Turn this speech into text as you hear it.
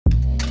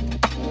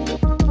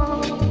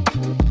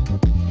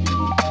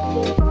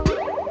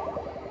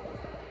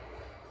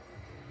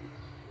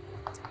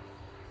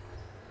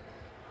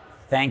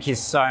Thank you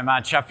so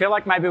much. I feel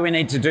like maybe we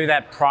need to do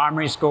that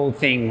primary school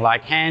thing,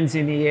 like hands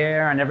in the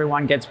air and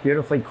everyone gets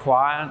beautifully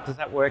quiet. Does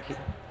that work? It's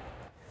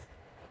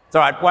all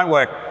right, won't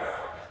work.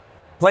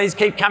 Please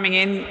keep coming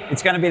in.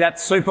 It's going to be that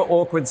super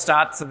awkward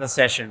start to the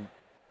session.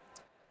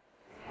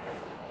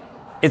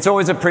 It's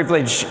always a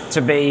privilege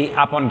to be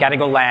up on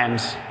Gadigal land,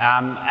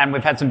 and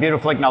we've had some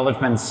beautiful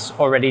acknowledgements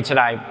already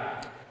today.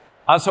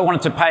 I also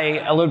wanted to pay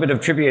a little bit of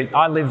tribute.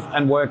 I live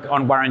and work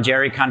on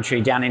Wurundjeri country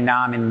down in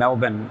Naarm in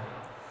Melbourne.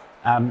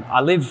 I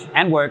live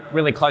and work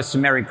really close to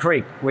Merri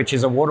Creek, which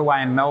is a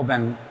waterway in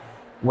Melbourne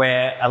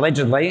where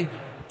allegedly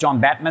John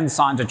Batman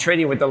signed a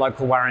treaty with the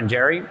local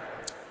Wurundjeri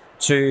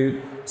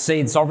to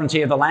cede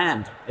sovereignty of the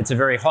land. It's a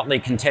very hotly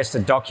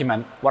contested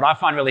document. What I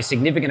find really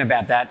significant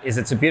about that is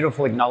it's a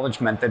beautiful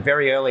acknowledgement that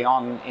very early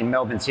on in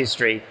Melbourne's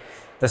history,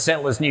 the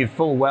settlers knew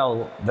full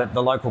well that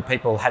the local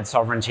people had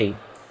sovereignty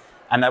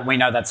and that we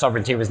know that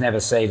sovereignty was never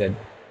ceded.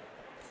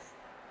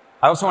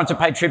 I also want to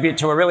pay tribute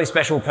to a really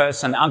special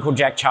person. Uncle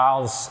Jack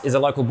Charles is a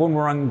local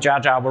Boonwurrung, Jar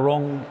Jar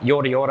Wurrung,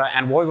 Yorta Yorta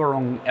and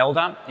Woiwurrung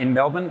elder in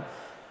Melbourne,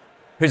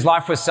 whose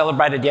life was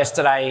celebrated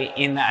yesterday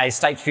in a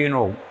state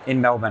funeral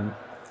in Melbourne.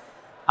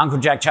 Uncle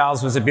Jack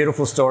Charles was a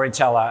beautiful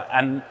storyteller,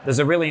 and there's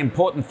a really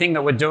important thing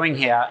that we're doing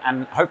here,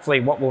 and hopefully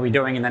what we'll be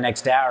doing in the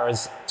next hour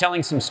is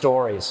telling some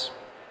stories.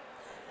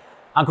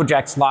 Uncle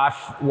Jack's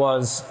life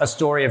was a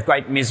story of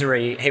great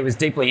misery. He was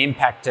deeply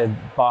impacted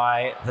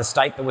by the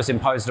state that was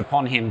imposed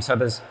upon him, so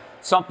there's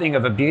something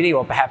of a beauty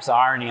or perhaps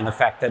irony in the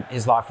fact that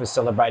his life was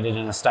celebrated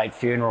in a state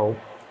funeral.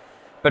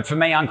 But for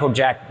me, Uncle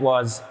Jack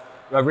was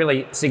a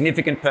really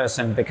significant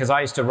person because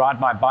I used to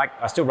ride my bike,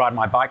 I still ride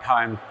my bike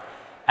home,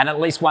 and at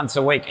least once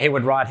a week, he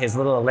would ride his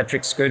little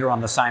electric scooter on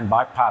the same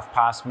bike path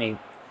past me.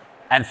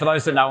 And for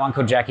those that know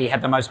Uncle Jack, he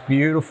had the most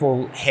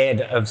beautiful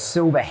head of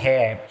silver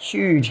hair,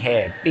 huge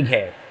hair, big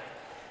hair.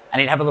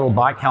 And he'd have a little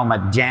bike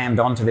helmet jammed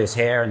onto this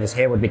hair, and his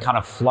hair would be kind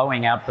of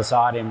flowing out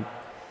beside him.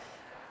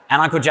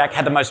 And Uncle Jack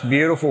had the most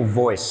beautiful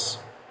voice.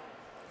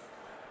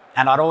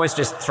 And I'd always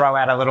just throw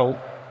out a little,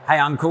 "Hey,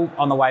 Uncle,"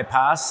 on the way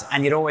past,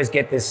 and you'd always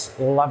get this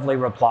lovely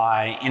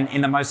reply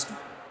in the most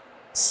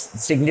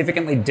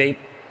significantly deep,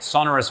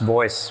 sonorous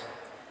voice.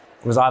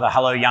 It was either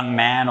 "hello, young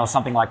man" or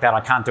something like that. I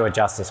can't do it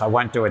justice. I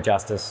won't do it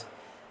justice.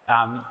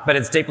 But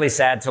it's deeply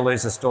sad to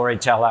lose a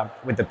storyteller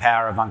with the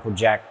power of Uncle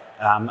Jack.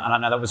 And I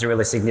know that was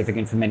really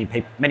significant for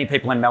many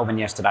people in Melbourne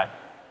yesterday.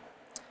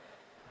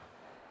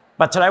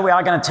 But today we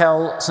are going to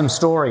tell some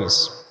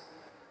stories.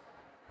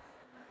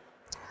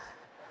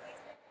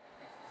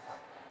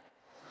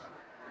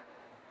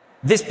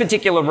 This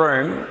particular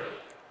room,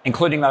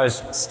 including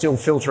those still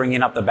filtering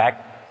in up the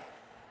back,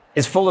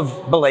 is full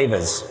of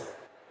believers.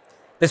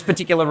 This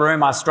particular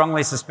room, I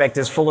strongly suspect,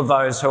 is full of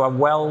those who are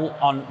well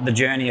on the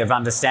journey of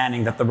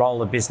understanding that the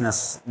role of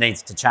business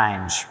needs to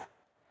change.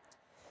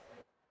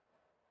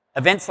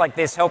 Events like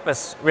this help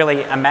us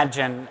really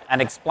imagine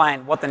and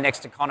explain what the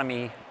next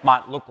economy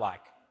might look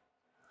like.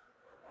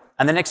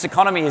 And the next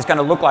economy is going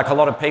to look like a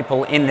lot of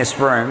people in this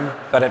room,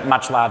 but at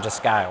much larger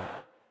scale.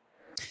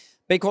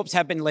 B Corps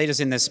have been leaders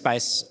in this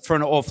space for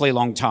an awfully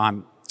long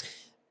time.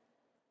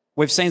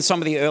 We've seen some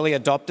of the early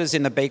adopters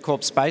in the B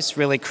Corp space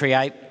really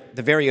create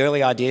the very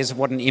early ideas of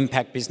what an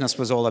impact business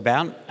was all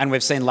about, and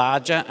we've seen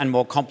larger and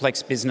more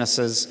complex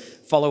businesses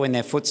follow in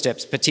their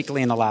footsteps,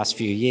 particularly in the last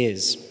few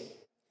years.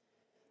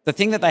 The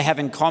thing that they have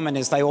in common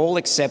is they all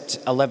accept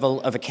a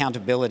level of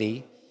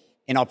accountability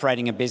in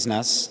operating a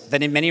business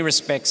that in many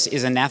respects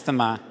is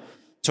anathema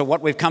to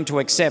what we've come to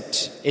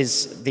accept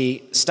is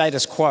the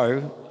status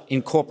quo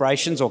in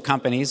corporations or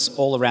companies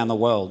all around the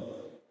world.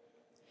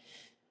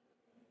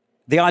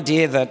 The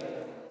idea that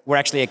we're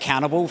actually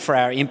accountable for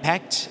our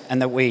impact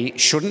and that we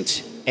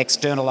shouldn't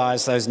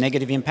externalise those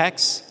negative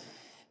impacts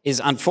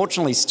is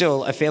unfortunately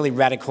still a fairly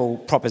radical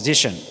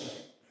proposition.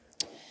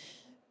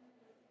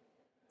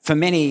 For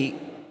many,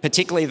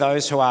 particularly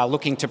those who are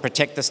looking to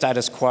protect the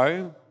status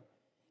quo,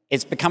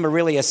 it's become a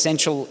really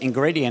essential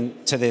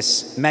ingredient to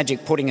this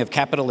magic pudding of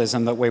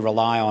capitalism that we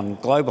rely on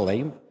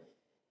globally.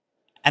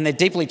 And they're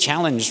deeply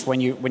challenged when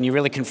you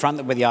really confront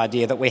them with the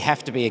idea that we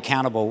have to be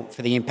accountable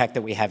for the impact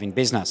that we have in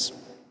business.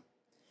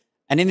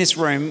 And in this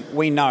room,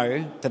 we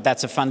know that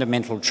that's a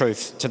fundamental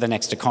truth to the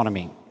next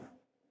economy.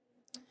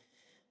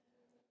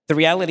 The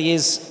reality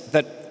is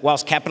that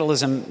whilst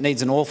capitalism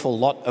needs an awful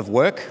lot of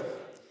work,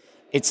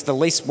 it's the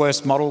least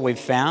worst model we've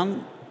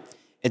found.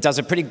 It does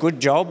a pretty good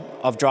job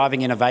of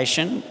driving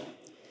innovation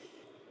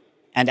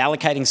and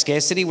allocating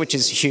scarcity, which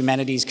is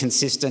humanity's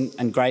consistent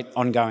and great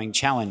ongoing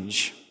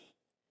challenge.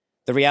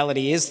 The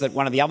reality is that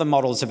one of the other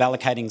models of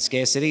allocating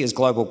scarcity is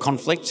global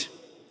conflict.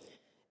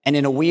 And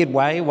in a weird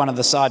way, one of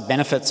the side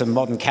benefits of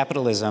modern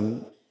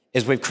capitalism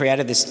is we've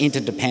created this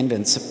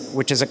interdependence,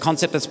 which is a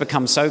concept that's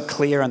become so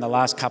clear in the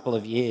last couple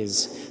of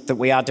years that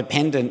we are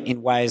dependent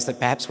in ways that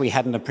perhaps we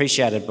hadn't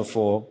appreciated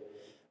before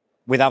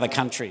with other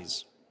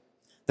countries.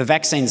 The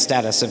vaccine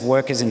status of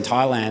workers in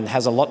Thailand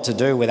has a lot to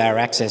do with our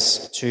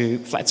access to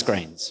flat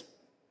screens.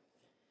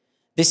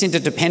 This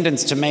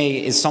interdependence to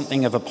me is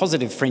something of a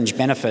positive fringe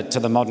benefit to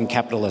the modern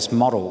capitalist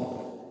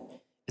model.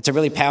 It's a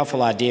really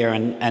powerful idea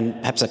and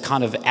perhaps a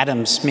kind of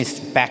Adam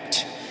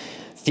Smith-backed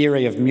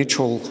theory of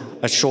mutual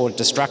assured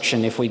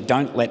destruction if we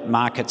don't let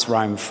markets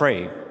roam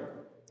free.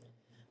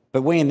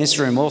 But we in this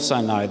room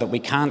also know that we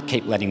can't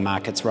keep letting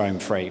markets roam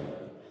free,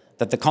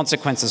 that the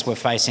consequences we're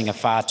facing are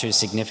far too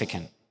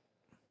significant.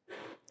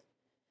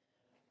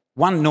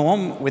 One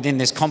norm within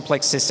this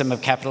complex system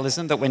of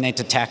capitalism that we need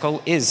to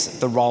tackle is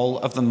the role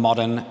of the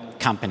modern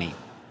company.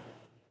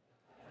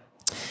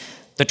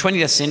 The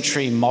 20th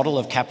century model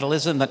of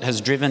capitalism that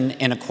has driven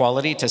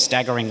inequality to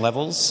staggering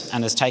levels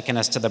and has taken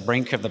us to the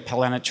brink of the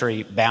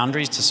planetary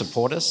boundaries to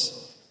support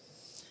us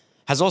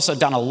has also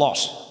done a lot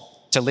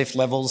to lift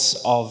levels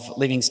of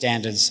living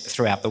standards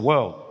throughout the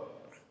world.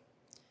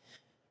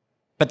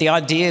 But the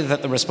idea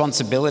that the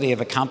responsibility of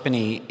a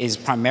company is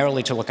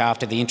primarily to look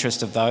after the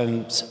interest of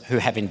those who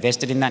have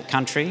invested in that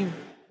country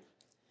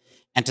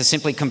and to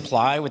simply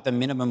comply with the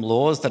minimum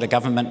laws that a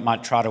government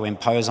might try to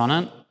impose on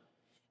it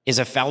is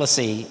a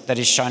fallacy that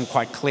is shown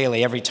quite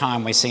clearly every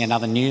time we see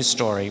another news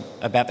story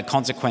about the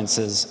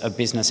consequences of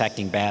business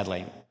acting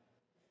badly.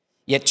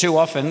 Yet too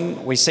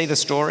often we see the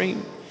story,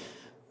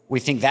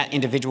 we think that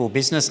individual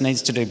business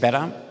needs to do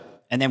better,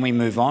 and then we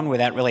move on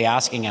without really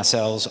asking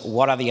ourselves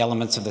what are the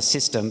elements of the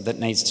system that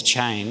needs to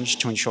change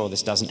to ensure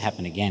this doesn't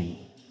happen again.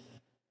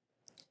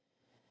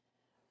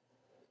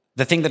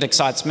 The thing that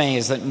excites me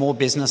is that more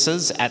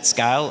businesses at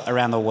scale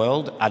around the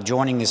world are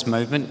joining this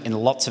movement in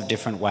lots of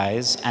different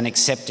ways and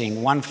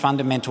accepting one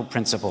fundamental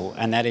principle,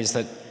 and that is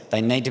that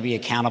they need to be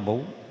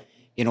accountable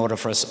in order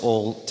for us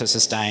all to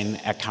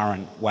sustain our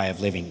current way of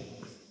living.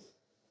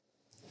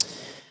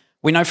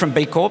 We know from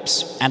B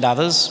Corps and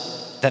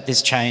others that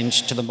this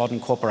change to the modern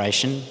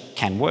corporation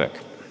can work.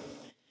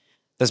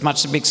 There's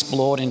much to be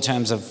explored in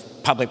terms of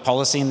public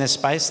policy in this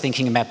space,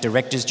 thinking about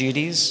directors'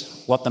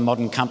 duties, what the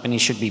modern company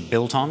should be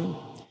built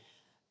on.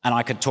 And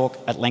I could talk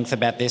at length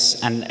about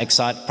this and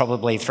excite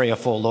probably 3 or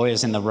 4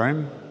 lawyers in the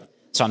room,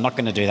 so I'm not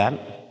going to do that.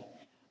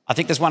 I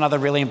think there's one other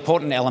really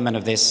important element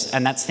of this,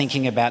 and that's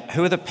thinking about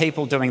who are the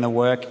people doing the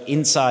work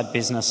inside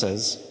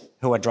businesses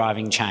who are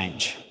driving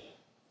change.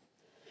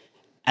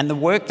 And the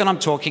work that I'm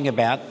talking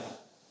about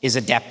is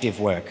adaptive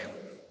work.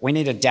 We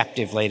need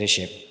adaptive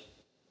leadership.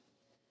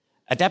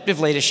 Adaptive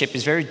leadership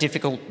is very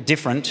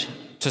different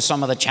to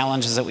some of the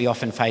challenges that we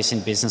often face in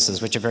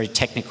businesses, which are very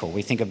technical.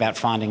 We think about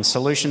finding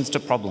solutions to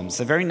problems.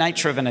 The very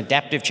nature of an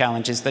adaptive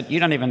challenge is that you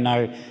don't even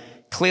know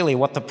clearly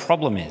what the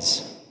problem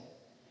is.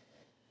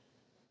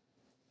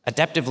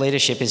 Adaptive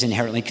leadership is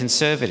inherently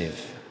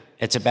conservative.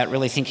 It's about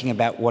really thinking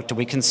about what do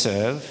we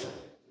conserve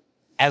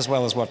as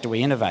well as what do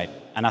we innovate.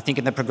 And I think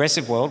in the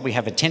progressive world, we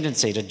have a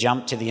tendency to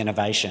jump to the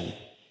innovation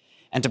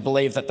and to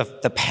believe that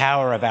the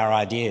power of our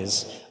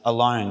ideas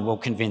alone will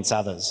convince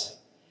others.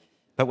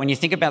 But when you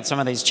think about some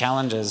of these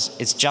challenges,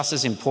 it's just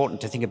as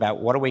important to think about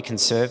what are we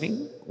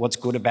conserving, what's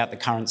good about the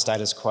current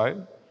status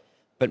quo,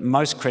 but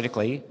most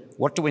critically,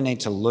 what do we need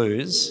to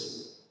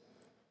lose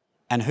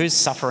and who's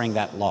suffering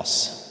that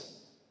loss?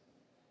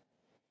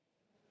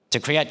 To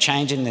create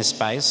change in this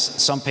space,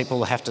 some people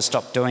will have to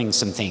stop doing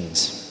some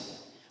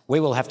things. We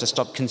will have to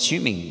stop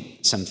consuming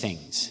some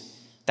things.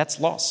 That's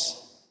loss.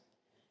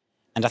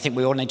 And I think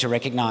we all need to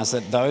recognise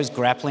that those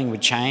grappling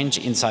with change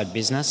inside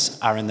business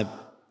are in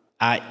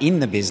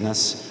the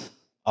business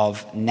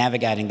of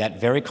navigating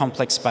that very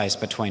complex space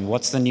between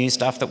what's the new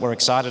stuff that we're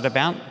excited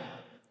about,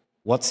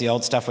 what's the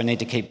old stuff we need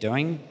to keep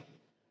doing,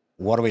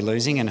 what are we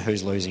losing and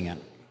who's losing it.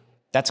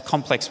 That's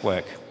complex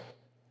work.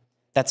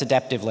 That's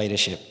adaptive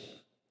leadership.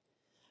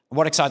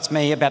 What excites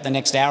me about the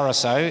next hour or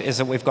so is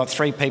that we've got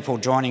 3 people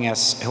joining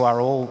us who are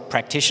all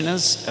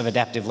practitioners of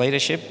adaptive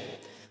leadership.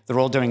 They're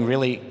all doing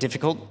really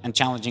difficult and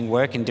challenging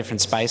work in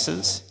different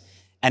spaces,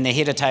 and they're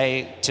here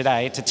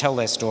today to tell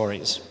their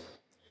stories.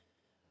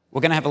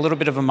 We're going to have a little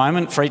bit of a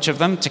moment for each of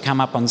them to come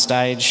up on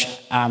stage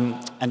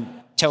and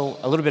tell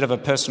a little bit of a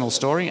personal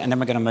story, and then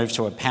we're going to move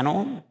to a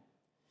panel.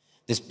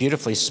 This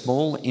beautifully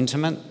small,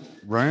 intimate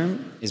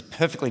room is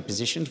perfectly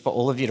positioned for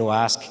all of you to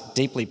ask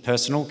deeply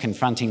personal,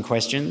 confronting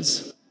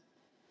questions,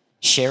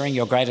 sharing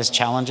your greatest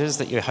challenges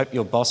that you hope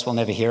your boss will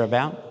never hear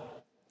about.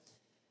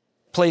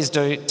 Please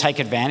do take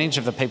advantage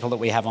of the people that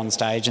we have on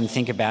stage and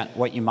think about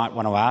what you might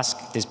want to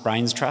ask this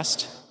Brains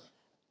Trust,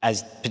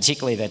 as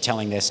particularly they're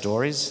telling their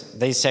stories.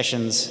 These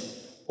sessions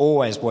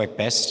always work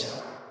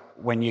best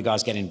when you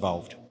guys get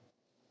involved.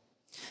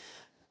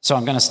 So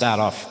I'm going to start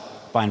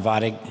off by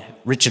inviting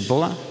Richard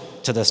Buller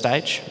to the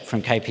stage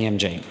from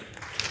KPMG.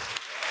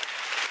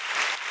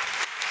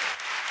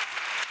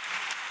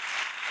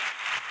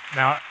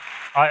 Now,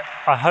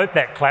 I hope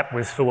that clap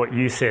was for what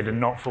you said and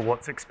not for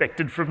what's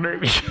expected from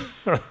me.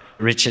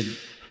 Richard,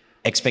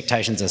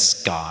 expectations are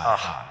sky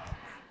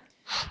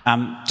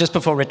high. Just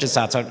before Richard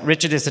starts,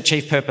 Richard is the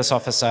Chief Purpose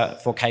Officer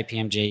for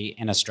KPMG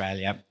in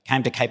Australia.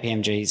 Came to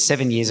KPMG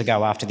 7 years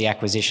ago after the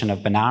acquisition of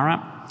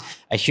Banara,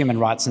 a human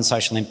rights and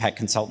social impact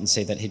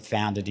consultancy that he'd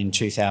founded in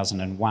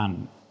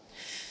 2001.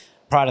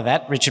 Prior to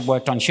that, Richard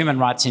worked on human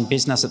rights in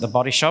business at The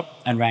Body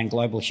Shop and ran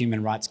global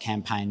human rights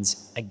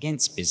campaigns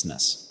against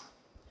business.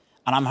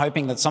 And I'm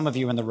hoping that some of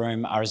you in the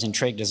room are as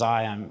intrigued as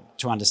I am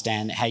to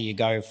understand how you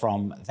go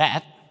from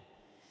that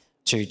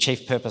to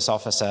Chief Purpose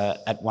Officer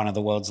at one of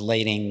the world's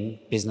leading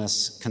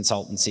business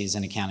consultancies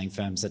and accounting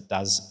firms that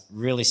does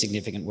really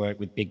significant work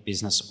with big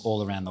business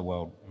all around the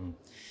world.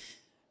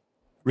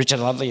 Richard,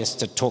 I'd love us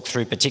to talk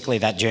through particularly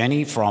that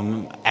journey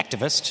from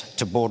activist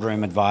to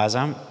boardroom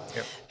advisor.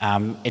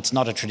 Yep. It's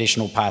not a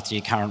traditional path to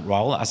your current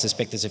role. I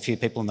suspect there's a few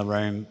people in the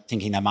room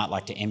thinking they might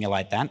like to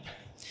emulate that.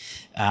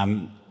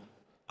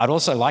 I'd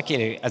also like you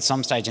to, at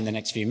some stage in the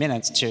next few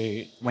minutes,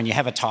 to, when you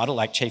have a title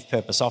like Chief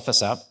Purpose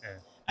Officer,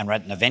 and we're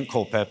at an event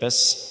called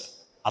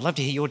Purpose, I'd love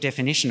to hear your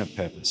definition of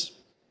purpose.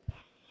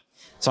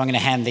 So I'm going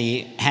to hand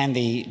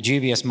the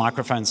dubious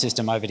microphone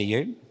system over to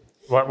you.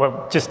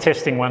 Well, just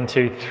testing 1,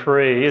 2,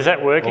 3. Is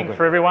that working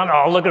for everyone?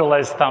 Oh, look at all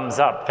those thumbs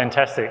up.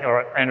 Fantastic. All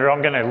right, Andrew,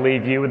 I'm going to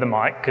leave you with the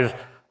mic because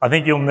I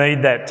think you'll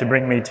need that to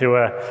bring me to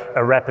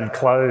a rapid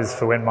close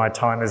for when my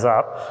time is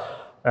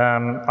up.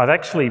 I've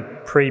actually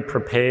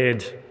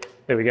pre-prepared,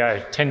 there we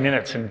go, 10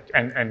 minutes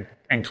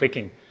and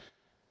clicking.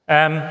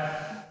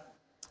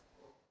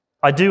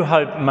 I do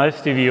hope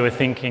most of you are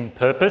thinking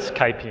purpose,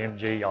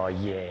 KPMG, oh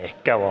yeah,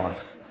 go on.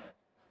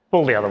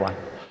 Pull the other one.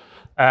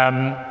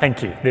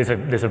 Thank you.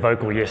 There's a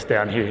vocal yes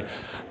down here.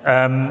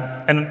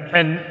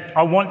 And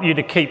I want you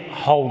to keep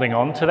holding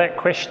on to that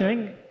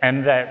questioning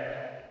and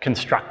that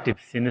constructive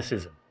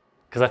cynicism,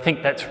 because I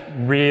think that's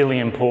really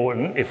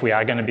important if we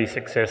are going to be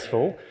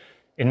successful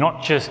in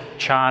not just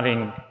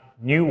charting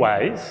new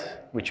ways,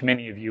 which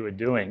many of you are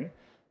doing,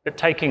 but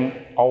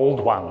taking old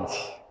ones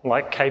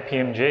like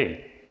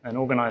KPMG, an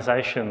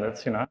organisation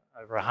that's, you know,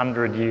 over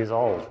 100 years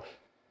old,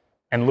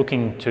 and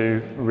looking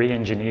to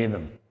re-engineer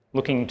them,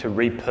 looking to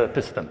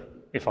repurpose them,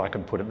 if I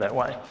can put it that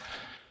way.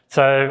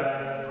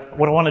 So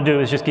what I want to do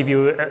is just give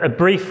you a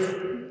brief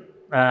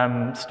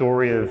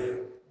story of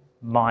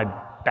my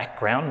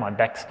background, my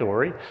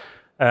backstory,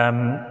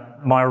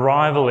 my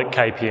arrival at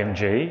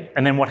KPMG,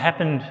 and then what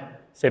happened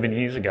 7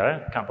 years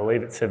ago, can't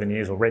believe it's 7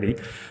 years already,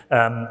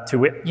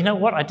 you know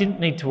what, I didn't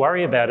need to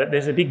worry about it.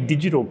 There's a big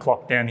digital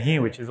clock down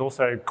here which is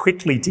also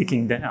quickly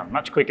ticking down,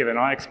 much quicker than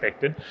I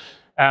expected.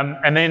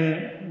 And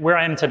then where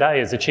I am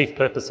today as the Chief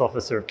Purpose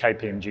Officer of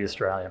KPMG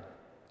Australia.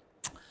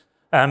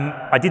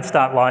 I did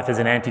start life as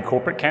an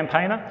anti-corporate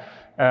campaigner.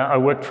 I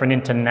worked for an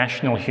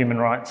international human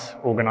rights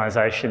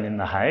organisation in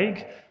The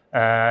Hague.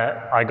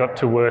 I got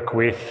to work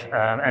with,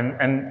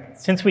 and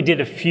since we did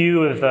a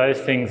few of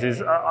those things,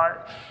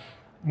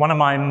 one of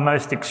my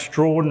most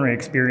extraordinary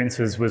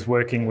experiences was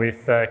working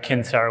with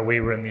Ken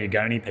Saro-Wiwa and the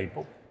Ogoni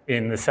people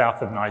in the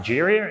south of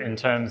Nigeria in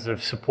terms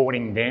of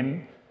supporting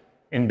them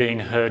in being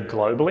heard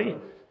globally,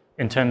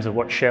 in terms of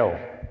what Shell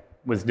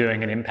was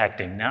doing and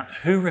impacting. Now,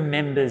 who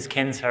remembers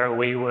Ken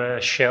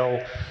Saro-Wiwa,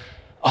 Shell?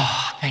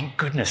 Oh, thank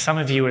goodness. Some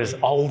of you are as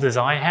old as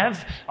I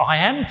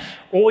am,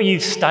 or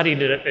you've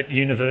studied it at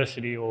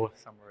university or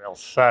somewhere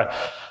else. So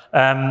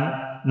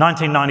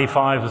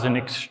 1995 was an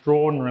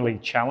extraordinarily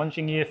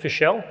challenging year for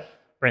Shell.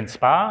 Brent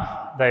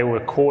Spar, they were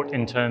caught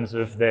in terms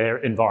of their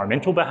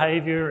environmental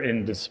behaviour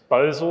in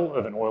disposal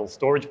of an oil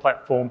storage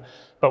platform.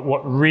 But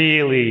what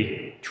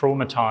really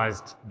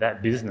traumatised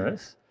that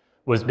business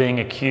was being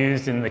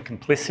accused in the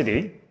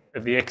complicity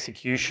of the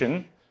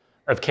execution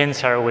of Ken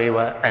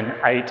Saro-Wiwa and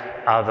 8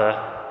 other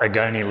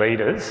Ogoni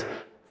leaders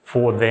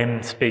for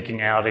them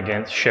speaking out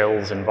against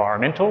Shell's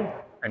environmental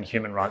and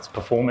human rights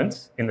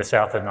performance in the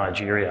south of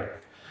Nigeria.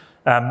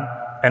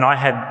 And I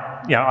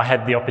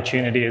had the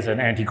opportunity as an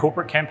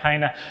anti-corporate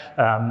campaigner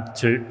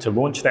to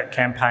launch that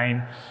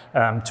campaign,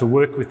 to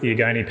work with the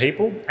Ogoni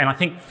people. And I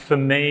think for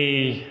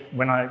me,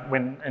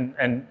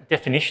 and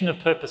definition of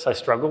purpose I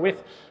struggle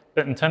with,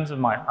 but in terms of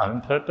my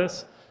own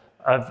purpose,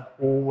 I've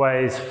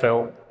always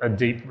felt a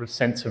deep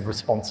sense of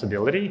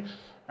responsibility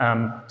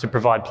to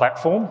provide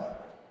platform,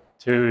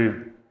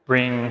 to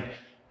bring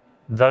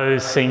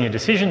those senior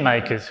decision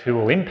makers who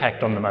will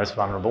impact on the most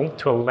vulnerable,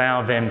 to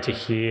allow them to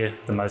hear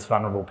the most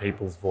vulnerable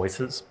people's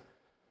voices.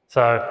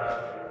 So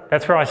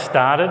that's where I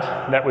started.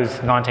 That was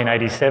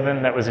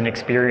 1987. That was an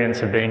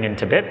experience of being in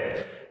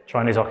Tibet,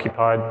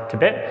 Chinese-occupied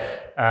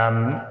Tibet,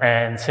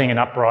 and seeing an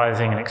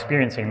uprising and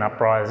experiencing an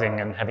uprising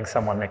and having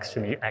someone next to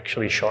me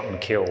actually shot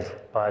and killed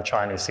by a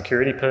Chinese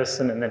security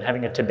person, and then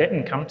having a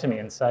Tibetan come to me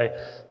and say,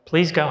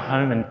 please go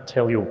home and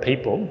tell your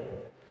people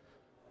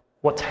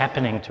what's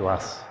happening to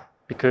us,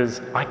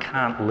 because I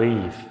can't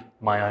leave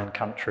my own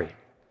country.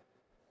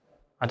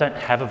 I don't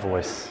have a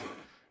voice.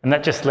 And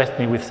that just left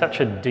me with such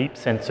a deep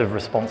sense of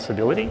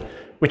responsibility,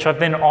 which I've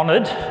then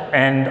honoured,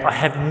 and I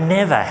have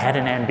never had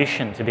an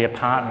ambition to be a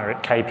partner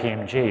at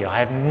KPMG. I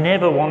have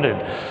never wanted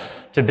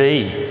to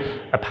be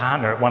a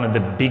partner at one of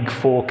the big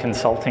 4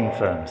 consulting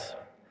firms.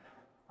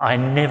 I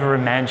never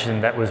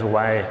imagined that was a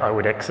way I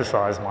would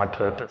exercise my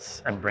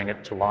purpose and bring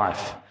it to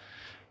life.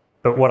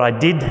 But what I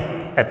did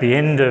at the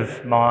end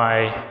of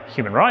my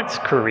human rights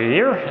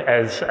career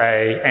as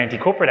an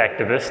anti-corporate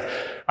activist,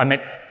 I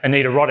met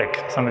Anita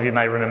Roddick. Some of you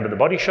may remember The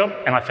Body Shop,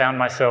 and I found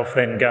myself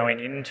then going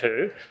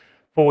into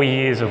 4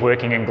 years of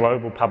working in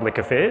global public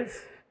affairs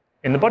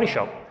in The Body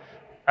Shop.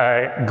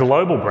 a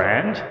global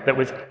brand that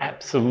was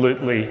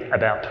absolutely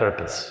about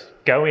purpose.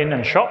 Go in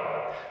and shop,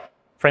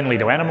 friendly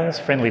to animals,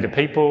 friendly to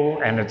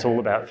people, and it's all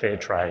about fair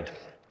trade.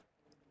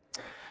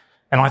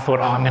 And I thought,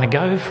 I'm going to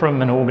go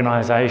from an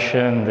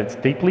organisation that's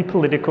deeply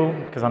political,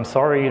 because I'm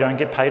sorry you don't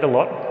get paid a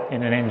lot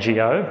in an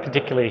NGO,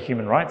 particularly a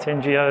human rights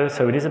NGO,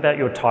 so it is about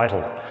your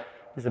title.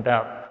 It is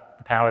about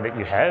the power that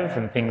you have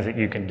and things that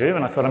you can do.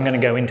 And I thought I'm going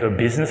to go into a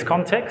business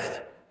context.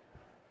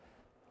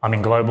 I'm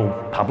in global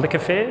public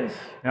affairs.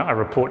 I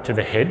report to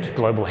the head,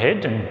 global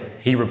head, and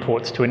he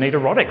reports to Anita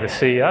Roddick, the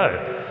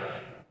CEO.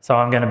 So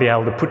I'm going to be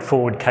able to put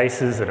forward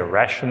cases that are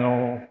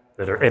rational,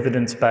 that are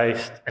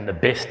evidence-based, and the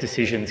best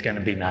decision's going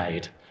to be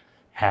made.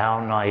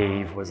 How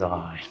naive was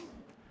I?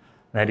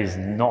 That is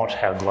not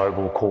how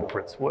global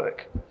corporates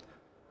work.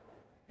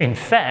 In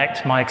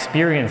fact, my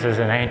experience as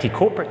an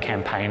anti-corporate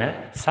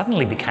campaigner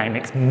suddenly became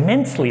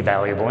immensely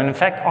valuable. And in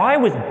fact, I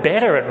was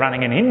better at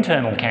running an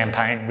internal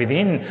campaign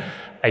within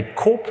a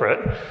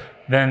corporate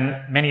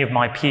than many of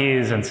my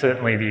peers and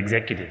certainly the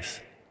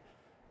executives.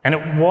 And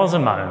it was a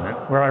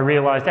moment where I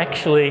realised,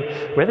 actually,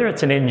 whether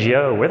it's an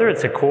NGO, whether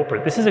it's a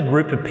corporate, this is a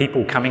group of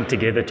people coming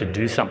together to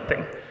do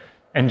something.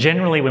 And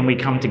generally, when we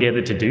come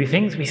together to do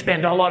things, we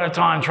spend a lot of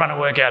time trying to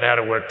work out how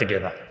to work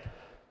together.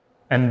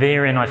 And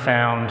therein I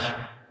found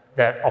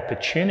that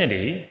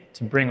opportunity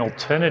to bring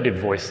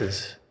alternative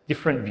voices,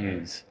 different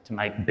views, to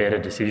make better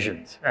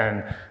decisions.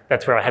 And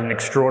that's where I had an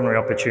extraordinary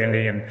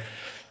opportunity and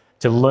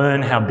to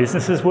learn how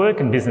businesses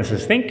work and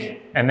businesses think.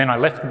 And then I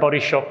left the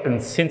body shop,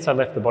 and since I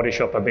left the body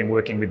shop, I've been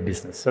working with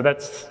business. So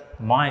that's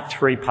my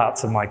 3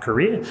 parts of my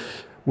career.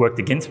 Worked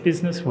against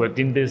business, worked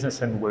in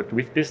business, and worked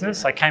with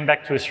business. I came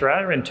back to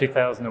Australia in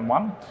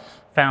 2001,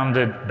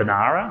 founded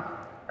Banara,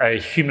 a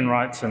human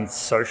rights and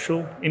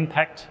social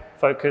impact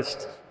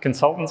focused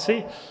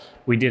consultancy.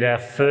 We did our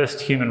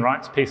first human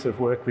rights piece of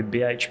work with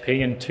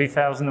BHP in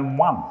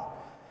 2001.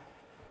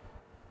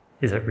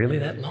 Is it really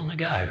that long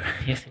ago?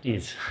 Yes, it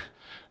is.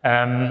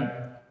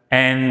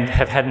 And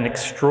have had an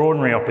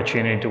extraordinary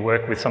opportunity to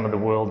work with some of the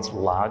world's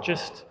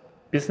largest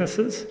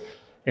businesses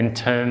in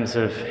terms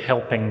of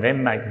helping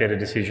them make better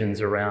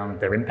decisions around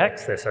their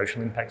impacts, their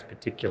social impacts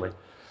particularly.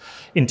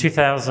 In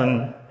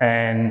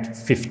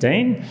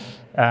 2015,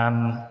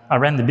 I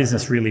ran the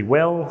business really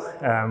well.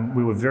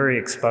 We were very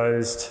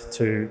exposed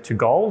to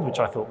gold, which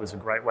I thought was a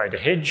great way to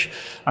hedge.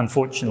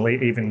 Unfortunately,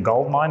 even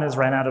gold miners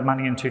ran out of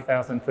money in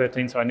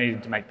 2013, so I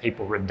needed to make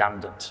people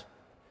redundant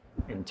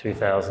in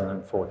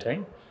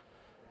 2014.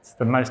 It's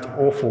the most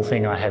awful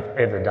thing I have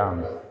ever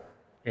done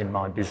in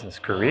my business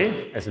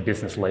career as a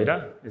business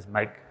leader, is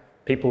make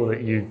people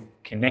that you've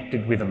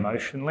connected with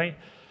emotionally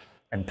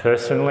and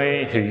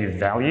personally, who you've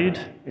valued,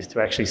 is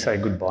to actually say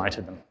goodbye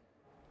to them.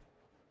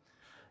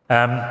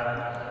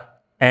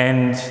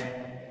 And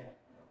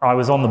I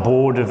was on the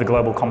board of the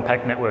Global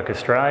Compact Network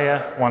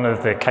Australia. One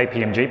of the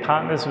KPMG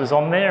partners was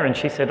on there, and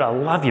she said, I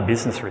love your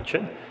business,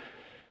 Richard.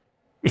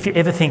 If you're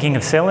ever thinking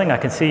of selling, I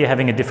can see you're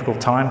having a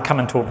difficult time, come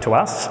and talk to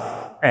us.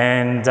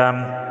 And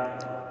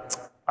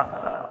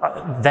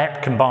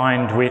that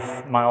combined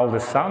with my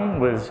oldest son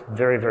was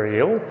very, very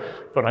ill,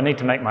 but I need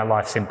to make my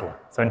life simple.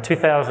 So in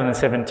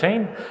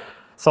 2017,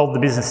 sold the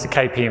business to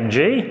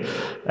KPMG.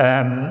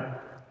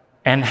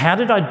 And how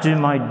did I do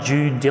my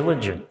due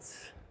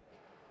diligence?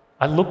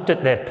 I looked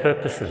at their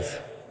purposes.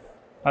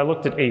 I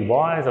looked at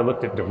EY's, I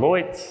looked at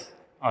Deloitte's,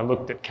 I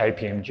looked at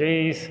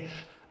KPMG's,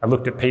 I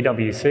looked at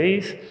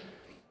PwC's.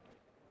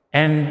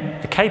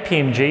 And the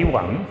KPMG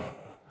one, I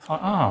was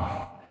like,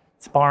 oh,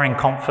 inspiring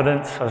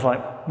confidence. I was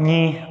like,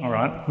 yeah, all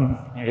right.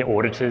 Yeah,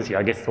 auditors, yeah,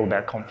 I guess it's all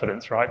about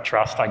confidence, right?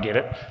 Trust, I get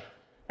it.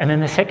 And then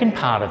the second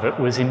part of it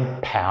was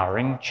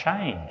empowering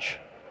change.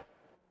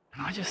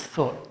 And I just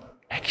thought,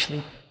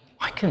 actually,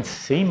 I can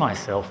see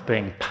myself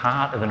being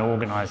part of an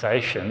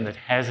organisation that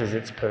has as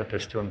its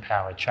purpose to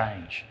empower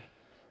change.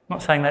 I'm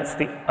not saying that's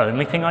the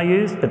only thing I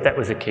used, but that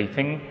was a key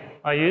thing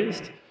I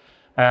used.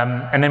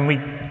 And then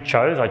I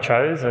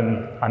chose,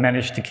 and I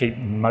managed to keep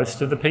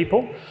most of the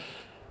people.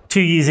 2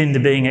 years into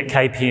being at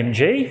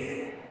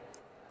KPMG,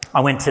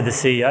 I went to the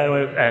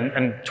CEO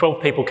and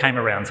 12 people came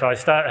around. So I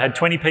had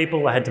 20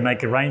 people, I had to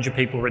make a range of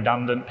people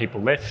redundant,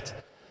 people left.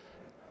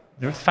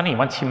 It's funny,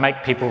 once you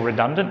make people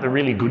redundant, the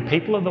really good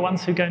people are the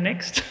ones who go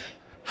next.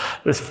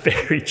 It was a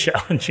very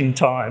challenging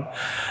time.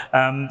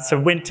 So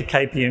went to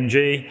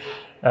KPMG.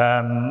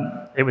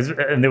 And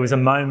there was a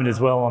moment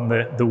as well on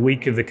the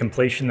week of the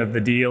completion of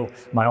the deal.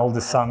 My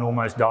oldest son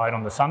almost died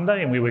on the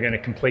Sunday and we were going to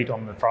complete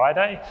on the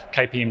Friday.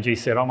 KPMG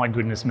said, oh my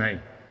goodness me,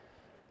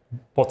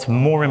 what's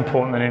more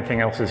important than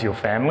anything else is your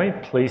family.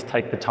 Please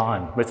take the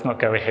time. Let's not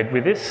go ahead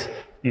with this.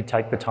 You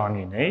take the time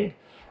you need.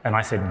 And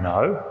I said,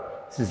 no,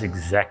 this is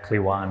exactly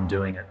why I'm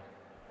doing it.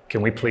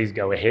 Can we please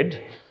go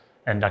ahead?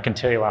 And I can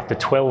tell you, after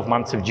 12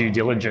 months of due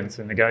diligence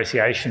and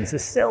negotiations to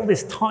sell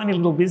this tiny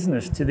little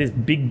business to this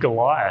big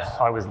Goliath,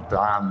 I was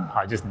done.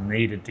 I just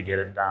needed to get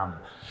it done.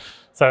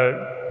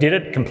 So did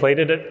it,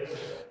 completed it.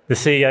 The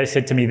CEO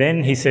said to me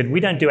then, he said,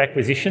 we don't do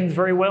acquisitions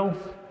very well.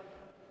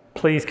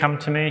 Please come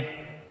to me,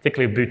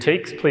 particularly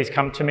boutiques, please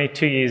come to me.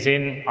 2 years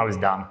in, I was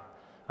done.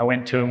 I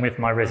went to him with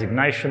my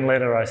resignation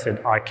letter. I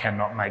said, I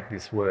cannot make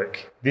this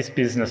work. This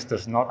business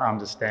does not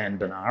understand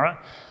Banara,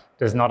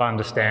 does not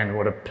understand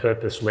what a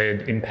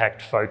purpose-led,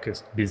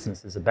 impact-focused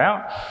business is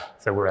about,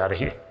 so we're out of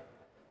here.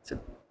 He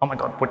said, oh my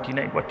God, what do you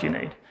need? What do you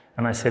need?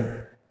 And I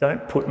said,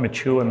 don't put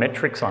mature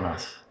metrics on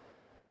us.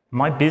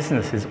 My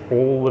business is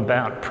all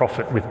about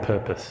profit with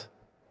purpose.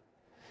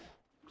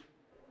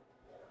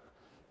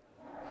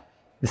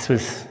 This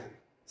was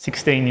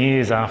 16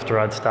 years after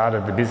I'd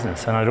started the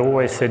business, and I'd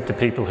always said to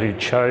people who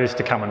chose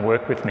to come and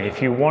work with me,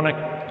 if you want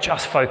to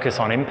just focus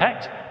on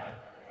impact,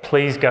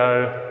 please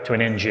go to an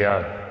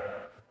NGO.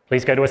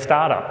 Please go to a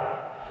startup.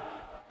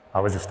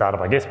 I was a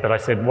startup, I guess, but I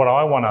said what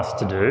I want us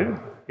to do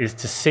is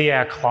to see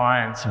our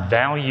clients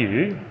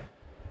value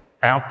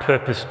our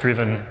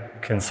purpose-driven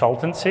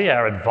consultancy,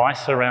 our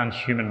advice around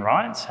human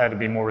rights, how to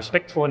be more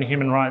respectful in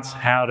human rights,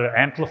 how to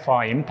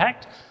amplify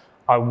impact.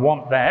 I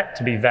want that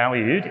to be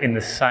valued in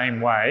the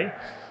same way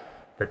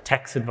that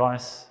tax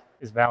advice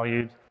is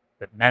valued,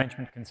 that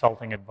management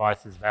consulting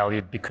advice is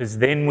valued, because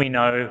then we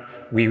know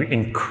we're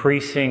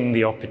increasing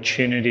the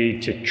opportunity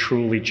to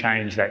truly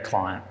change that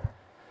client.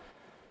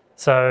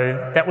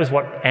 So that was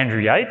what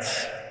Andrew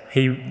Yates,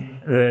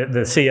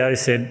 the CEO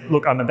said,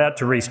 look, I'm about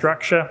to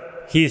restructure.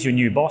 Here's your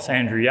new boss,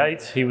 Andrew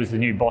Yates. He was the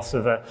new boss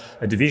of a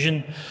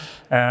division.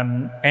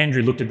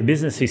 Andrew looked at the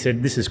business. He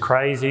said, this is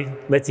crazy.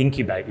 Let's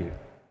incubate you.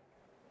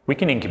 We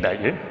can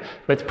incubate you.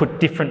 Let's put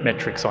different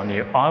metrics on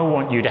you. I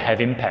want you to have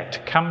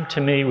impact. Come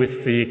to me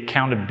with the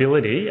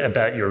accountability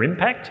about your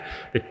impact,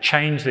 the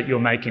change that you're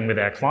making with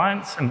our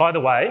clients. And by the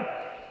way,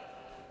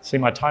 see,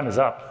 my time is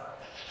up.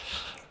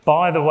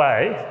 By the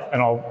way,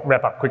 and I'll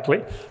wrap up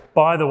quickly,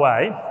 by the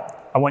way,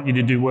 I want you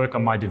to do work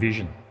on my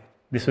division.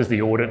 This was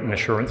the audit and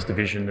assurance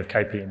division of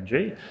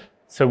KPMG.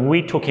 So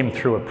we took him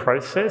through a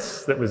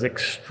process that was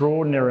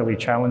extraordinarily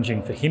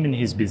challenging for him and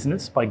his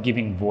business by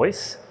giving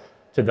voice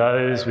to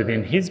those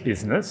within his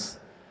business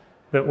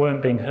that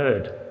weren't being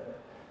heard.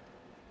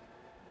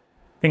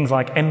 Things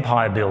like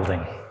empire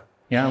building.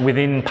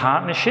 Within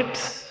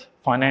partnerships,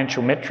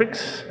 financial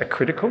metrics are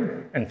critical.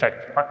 In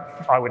fact,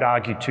 I would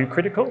argue too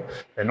critical.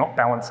 They're not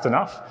balanced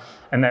enough,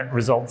 and that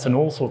results in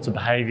all sorts of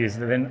behaviours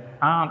that then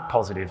aren't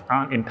positive,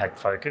 aren't impact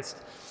focused.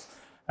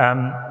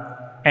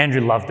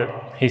 Andrew loved it.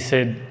 He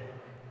said,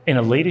 in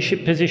a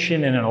leadership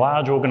position in a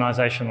large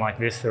organisation like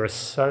this, there are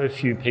so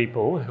few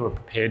people who are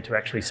prepared to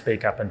actually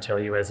speak up and tell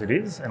you as it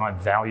is, and I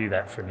value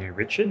that from you,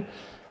 Richard.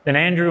 Then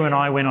Andrew and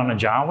I went on a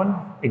Jarwin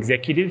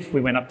executive. We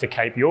went up to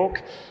Cape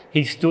York.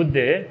 He stood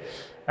there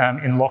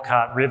in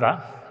Lockhart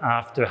River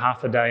after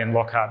half a day in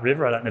Lockhart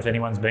River. I don't know if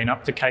anyone's been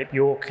up to Cape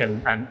York,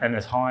 and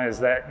as high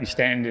as that, you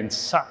stand in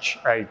such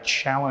a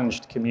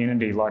challenged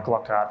community like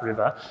Lockhart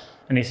River.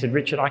 And he said,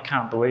 Richard, I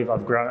can't believe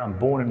I'm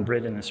born and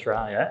bred in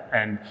Australia,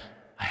 and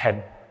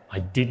I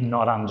did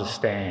not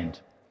understand.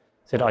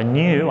 He said, I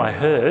knew, I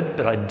heard,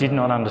 but I did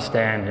not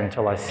understand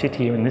until I sit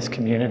here in this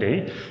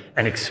community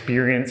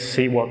and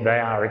see what they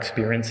are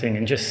experiencing,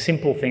 and just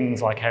simple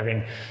things like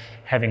having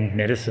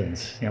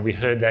medicines. We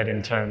heard that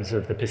in terms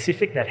of the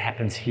Pacific. That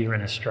happens here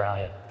in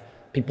Australia.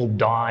 People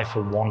die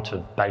for want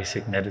of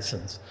basic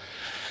medicines.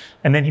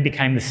 And then he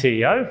became the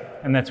CEO,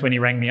 and that's when he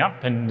rang me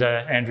up, and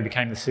Andrew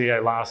became the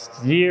CEO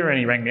last year, and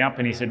he rang me up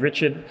and he said,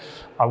 Richard,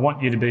 I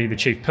want you to be the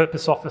Chief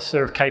Purpose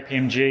Officer of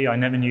KPMG. I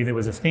never knew there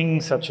was a thing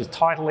such as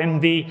title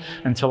envy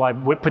until I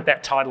put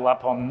that title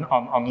up on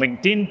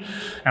LinkedIn.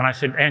 And I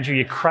said, Andrew,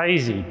 you're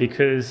crazy,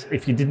 because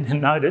if you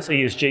didn't notice,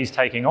 ESG is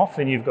taking off,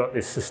 and you've got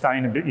this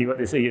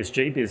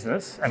ESG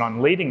business, and I'm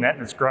leading that,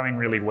 and it's growing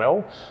really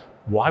well.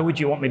 Why would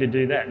you want me to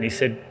do that? And he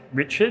said,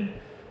 Richard,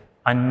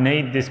 I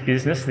need this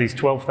business, these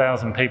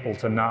 12,000 people,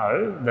 to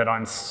know that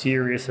I'm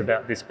serious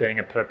about this being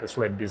a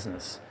purpose-led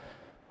business.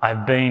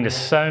 I've been to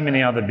so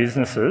many other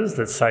businesses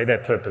that say they're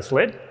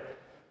purpose-led,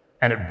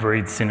 and it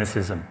breeds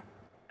cynicism.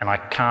 And I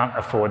can't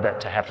afford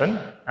that to happen,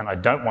 and I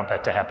don't want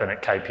that to happen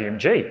at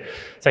KPMG.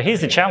 So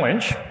here's the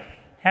challenge.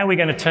 How are we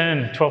going to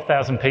turn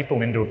 12,000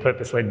 people into a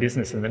purpose-led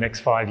business in the next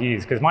 5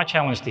 years? Because my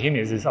challenge to him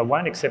is I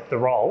won't accept the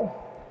role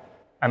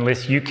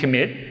unless you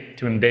commit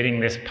to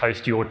embedding this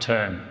post your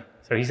term.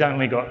 So he's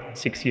only got a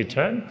 6-year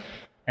term,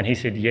 and he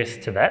said yes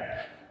to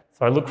that.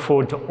 So I look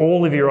forward to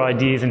all of your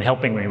ideas and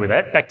helping me with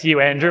that. Back to you,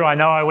 Andrew. I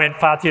know I went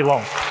far too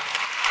long.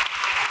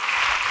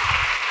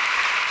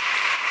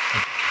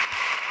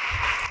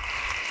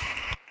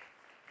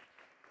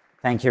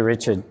 Thank you,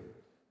 Richard.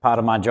 Part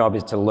of my job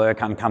is to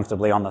lurk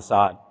uncomfortably on the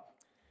side.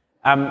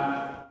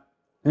 Our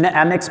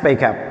next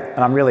speaker,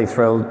 and I'm really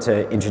thrilled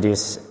to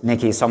introduce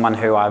Nikki, someone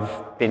who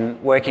I've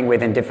been working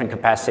with in different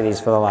capacities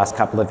for the last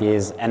couple of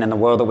years, and in the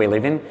world that we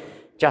live in,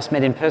 just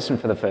met in person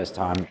for the first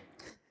time.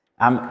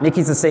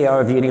 Nikki's the CEO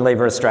of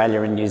Unilever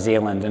Australia and New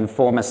Zealand and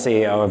former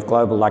CEO of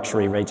global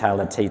luxury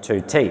retailer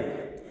T2T.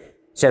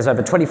 She has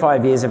over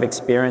 25 years of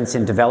experience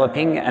in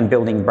developing and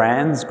building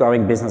brands,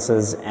 growing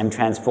businesses, and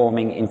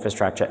transforming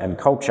infrastructure and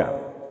culture.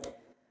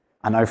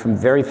 I know from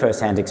very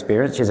first-hand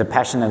experience, she's a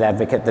passionate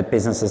advocate that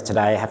businesses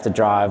today have to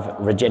drive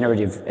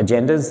regenerative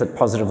agendas that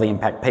positively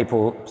impact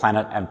people,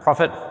 planet, and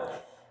profit.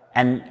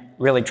 And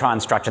really try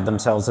and structure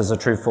themselves as a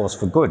true force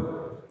for good.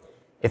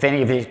 If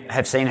any of you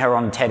have seen her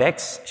on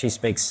TEDx, she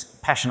speaks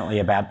passionately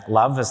about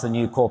love as the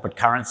new corporate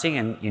currency,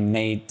 and you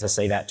need to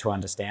see that to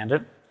understand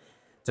it,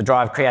 to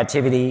drive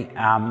creativity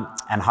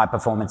and high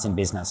performance in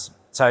business.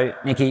 So,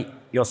 Nikki,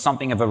 you're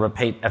something of a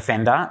repeat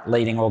offender,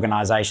 leading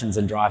organisations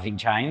and driving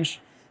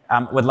change.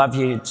 Would love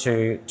you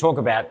to talk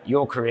about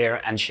your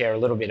career and share a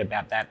little bit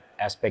about that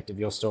aspect of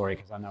your story,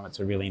 because I know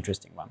it's a really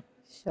interesting one.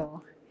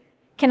 Sure.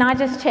 Can I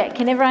just check?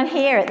 Can everyone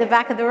hear at the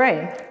back of the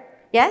room?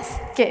 Yes?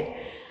 Good.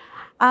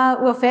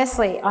 Well,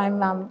 firstly,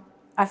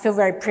 I feel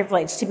very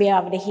privileged to be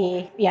able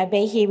to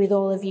be here with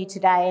all of you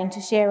today and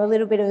to share a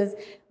little bit of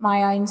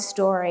my own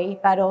story,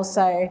 but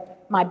also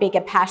my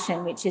bigger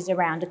passion, which is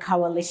around a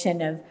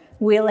coalition of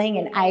willing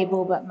and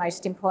able, but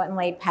most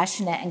importantly,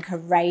 passionate and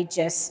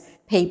courageous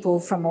people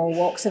from all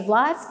walks of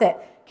life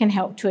that can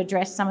help to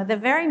address some of the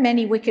very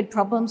many wicked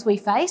problems we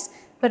face,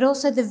 but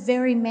also the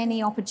very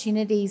many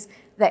opportunities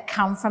that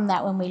come from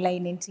that when we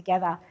lean in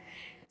together.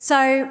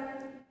 So,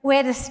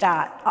 where to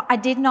start? I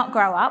did not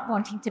grow up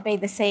wanting to be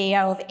the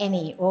CEO of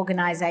any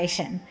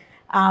organisation,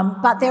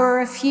 but there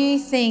were a few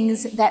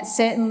things that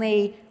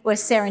certainly were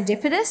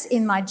serendipitous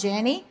in my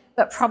journey,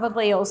 but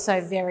probably also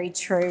very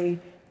true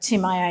to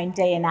my own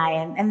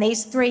DNA. And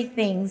these three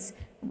things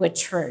were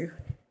true.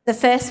 The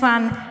first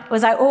one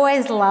was I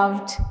always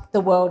loved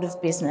the world of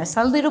business.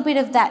 A little bit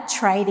of that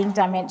trading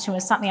dimension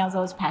was something I was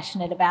always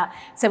passionate about.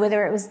 So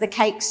whether it was the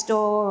cake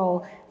store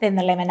or then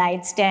the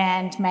lemonade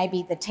stand,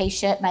 maybe the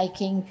T-shirt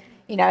making,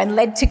 and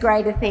led to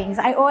greater things.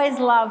 I always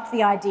loved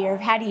the idea of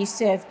how do you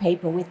serve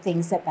people with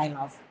things that they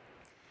love.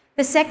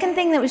 The second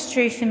thing that was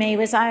true for me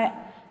was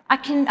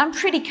I'm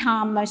pretty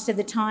calm most of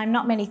the time.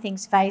 Not many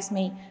things faze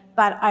me,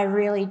 but I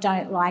really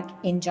don't like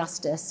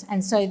injustice.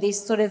 And so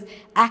this sort of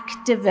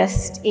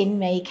activist in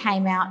me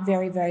came out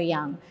very, very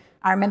young.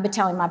 I remember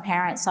telling my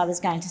parents I was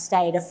going to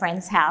stay at a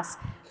friend's house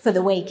for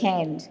the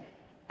weekend.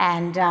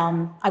 And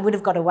I would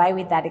have got away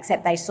with that,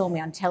 except they saw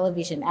me on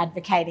television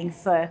advocating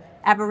for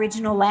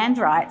Aboriginal land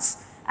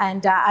rights,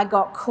 and I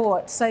got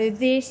caught. So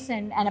this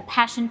and a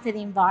passion for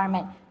the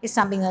environment is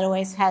something that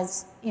always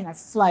has,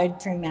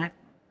 flowed through my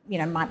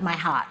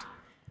heart.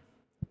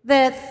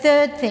 The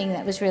third thing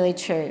that was really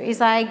true is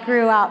I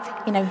grew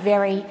up in a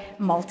very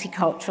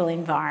multicultural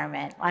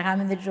environment. Like,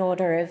 I'm the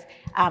daughter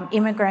of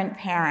immigrant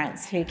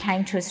parents who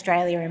came to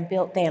Australia and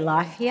built their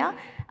life here.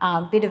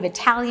 Bit of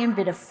Italian,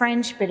 bit of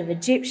French, bit of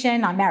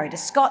Egyptian. I married a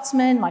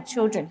Scotsman. My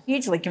children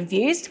hugely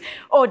confused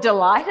or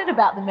delighted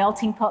about the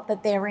melting pot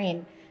that they're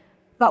in.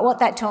 But what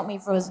that taught me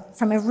was,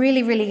 from a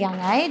really, really young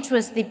age,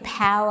 was the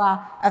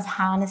power of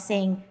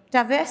harnessing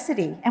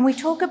diversity. And we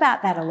talk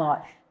about that a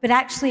lot, but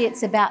actually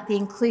it's about the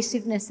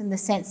inclusiveness and the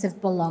sense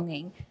of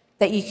belonging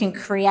that you can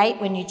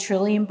create when you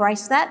truly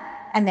embrace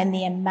that, and then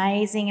the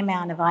amazing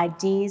amount of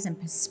ideas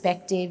and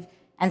perspective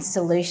and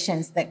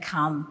solutions that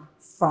come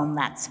from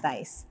that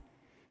space.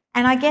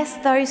 And I guess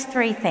those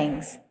three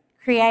things,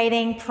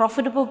 creating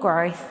profitable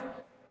growth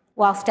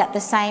whilst at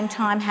the same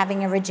time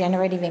having a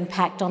regenerative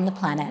impact on the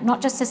planet,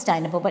 not just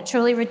sustainable, but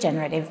truly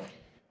regenerative,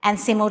 and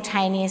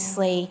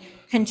simultaneously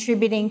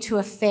contributing to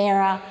a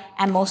fairer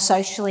and more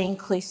socially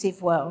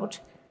inclusive world,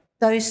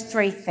 those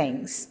three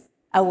things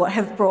are what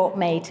have brought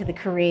me to the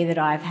career that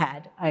I've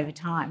had over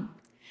time.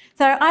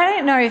 So I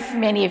don't know if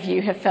many of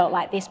you have felt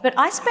like this, but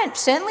I spent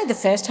certainly the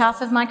first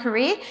half of my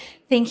career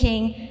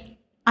thinking,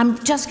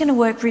 I'm just going to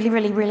work really,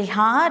 really, really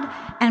hard, and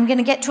I'm going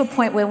to get to a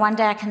point where one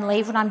day I can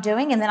leave what I'm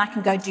doing and then I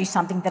can go do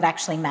something that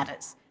actually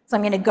matters. So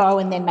I'm going to go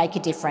and then make a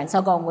difference.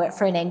 I'll go and work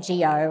for an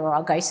NGO, or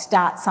I'll go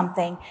start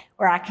something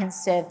where I can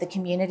serve the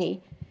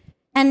community.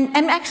 And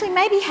actually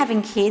maybe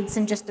having kids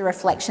and just the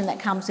reflection that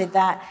comes with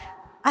that,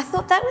 I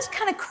thought that was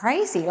kind of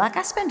crazy. Like,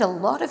 I spend a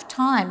lot of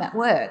time at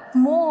work,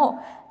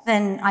 more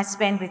than I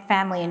spend with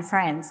family and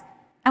friends.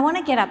 I want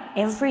to get up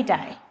every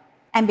day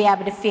and be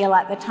able to feel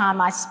like the time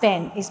I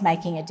spend is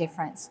making a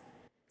difference.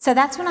 So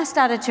that's when I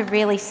started to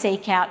really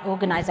seek out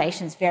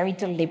organisations very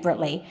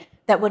deliberately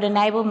that would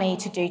enable me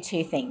to do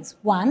two things.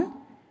 One,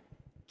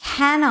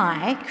 can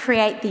I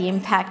create the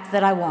impact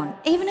that I want?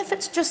 Even if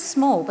it's just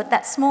small, but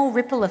that small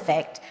ripple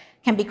effect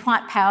can be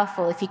quite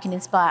powerful if you can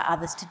inspire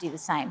others to do the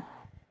same.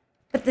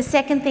 But the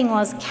second thing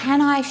was,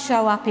 can I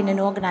show up in an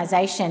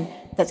organisation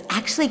that's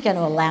actually going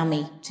to allow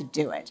me to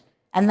do it?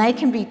 And they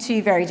can be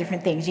two very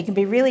different things. You can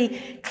be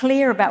really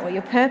clear about what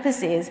your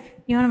purpose is.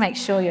 You want to make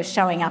sure you're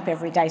showing up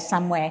every day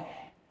somewhere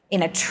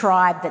in a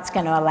tribe that's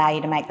going to allow you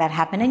to make that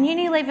happen. And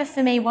Unilever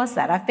for me was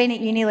that. I've been at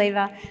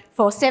Unilever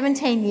for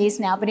 17 years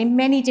now, but in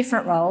many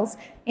different roles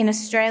in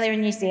Australia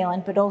and New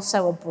Zealand, but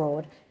also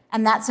abroad.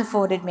 And that's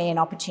afforded me an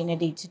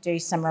opportunity to do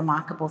some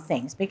remarkable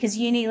things, because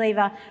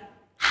Unilever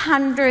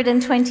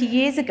 120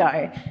 years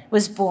ago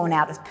was born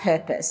out of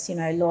purpose.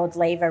 Lord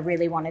Lever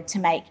really wanted to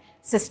make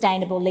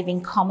sustainable living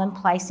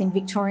commonplace in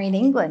Victorian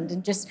England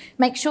and just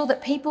make sure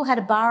that people had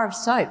a bar of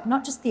soap,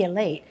 not just the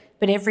elite,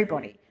 but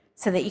everybody,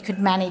 so that you could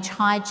manage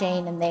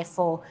hygiene and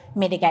therefore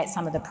mitigate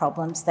some of the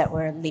problems that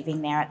were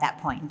living there at that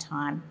point in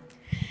time.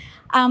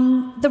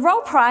 The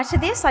role prior to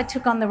this, I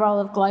took on the role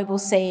of global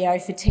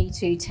CEO for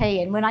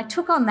T2T. And when I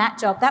took on that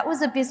job, that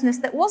was a business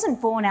that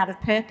wasn't born out of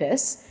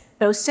purpose,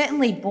 but it was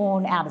certainly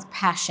born out of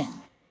passion.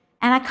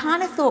 And I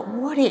kind of thought,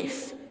 what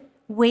if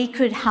we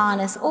could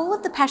harness all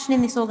of the passion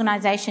in this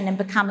organisation and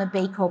become a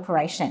B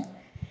corporation?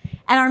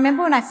 And I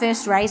remember when I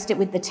first raised it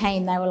with the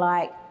team, they were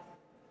like,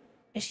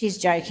 she's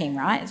joking,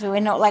 right? So we're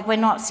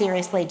not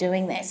seriously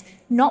doing this.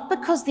 Not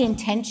because the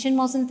intention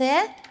wasn't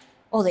there,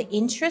 or the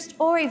interest,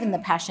 or even the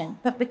passion,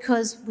 but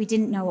because we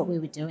didn't know what we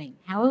were doing.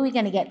 How are we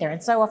going to get there?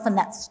 And so often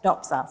that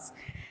stops us.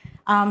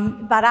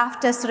 But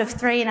after sort of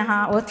 3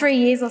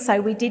 years or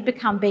so, we did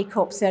become B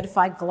Corp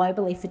certified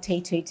globally for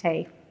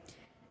T2T.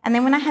 And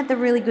then when I had the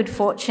really good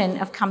fortune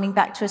of coming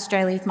back to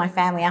Australia with my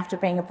family after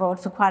being abroad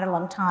for quite a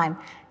long time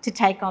to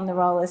take on the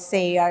role as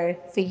CEO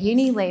for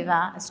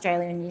Unilever,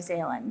 Australia and New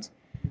Zealand,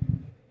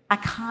 I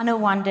kind of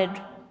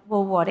wondered,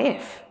 well, what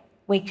if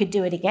we could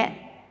do it again?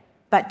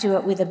 But do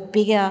it with a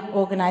bigger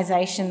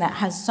organisation that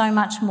has so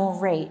much more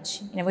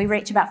reach. You know, we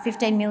reach about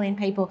 15 million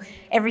people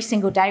every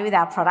single day with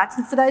our products.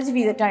 And for those of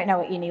you that don't know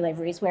what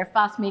Unilever is, we're a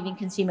fast-moving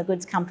consumer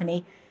goods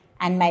company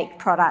and make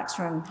products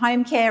from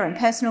home care and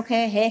personal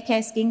care, hair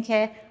care, skin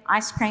care,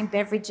 ice cream,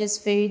 beverages,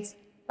 foods.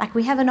 Like,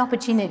 we have an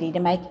opportunity to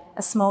make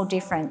a small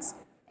difference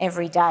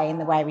every day in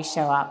the way we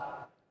show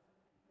up.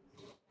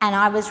 And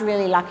I was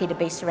really lucky to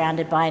be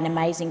surrounded by an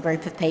amazing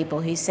group of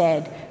people who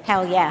said,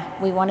 hell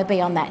yeah, we want to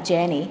be on that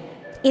journey.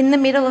 In the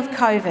middle of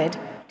COVID,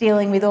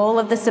 dealing with all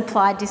of the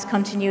supply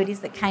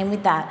discontinuities that came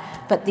with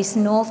that, but this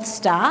North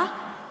Star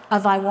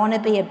of I want to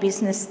be a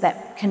business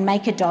that can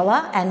make a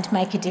dollar and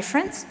make a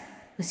difference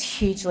was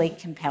hugely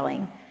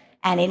compelling.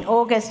 And in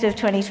August of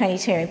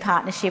 2022, in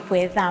partnership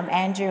with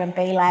Andrew and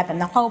B Lab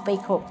and the whole B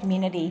Corp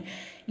community,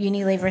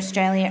 Unilever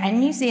Australia and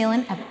New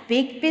Zealand, a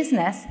big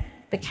business,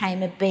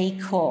 became a B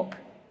Corp.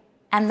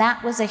 And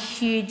that was a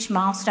huge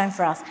milestone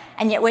for us.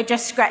 And yet we're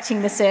just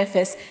scratching the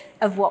surface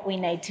of what we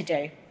need to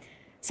do.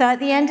 So at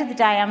the end of the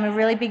day, I'm a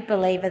really big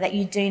believer that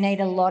you do need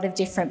a lot of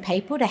different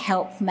people to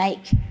help make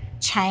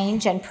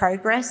change and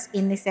progress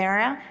in this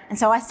area. And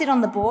so I sit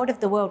on the board of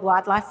the World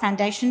Wildlife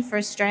Foundation for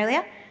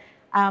Australia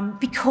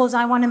because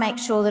I want to make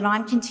sure that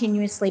I'm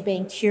continuously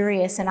being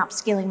curious and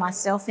upskilling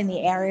myself in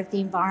the area of the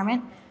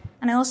environment.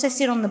 And I also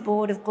sit on the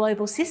board of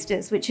Global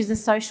Sisters, which is a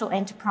social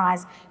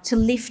enterprise to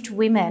lift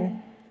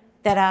women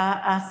that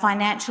are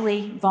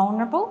financially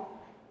vulnerable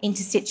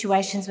into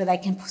situations where they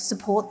can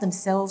support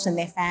themselves and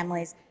their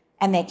families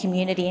and their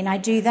community. And I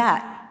do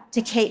that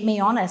to keep me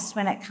honest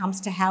when it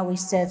comes to how we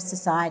serve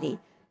society.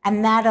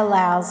 And that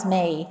allows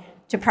me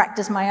to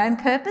practice my own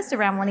purpose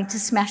around wanting to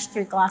smash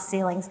through glass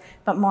ceilings,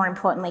 but more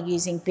importantly,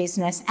 using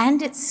business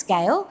and its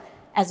scale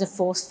as a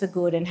force for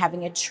good and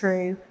having a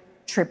true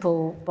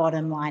triple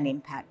bottom line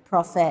impact: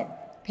 profit,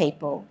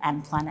 people,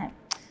 and planet.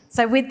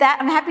 So with that,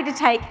 I'm happy to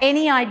take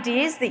any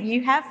ideas that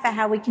you have for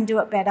how we can do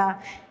it better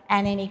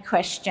and any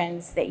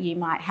questions that you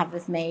might have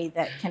of me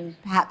that can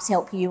perhaps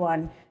help you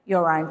on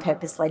your own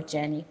purpose-led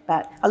journey.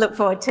 But I look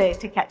forward to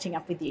catching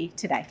up with you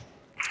today.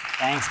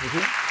 Thanks,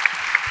 Nikki.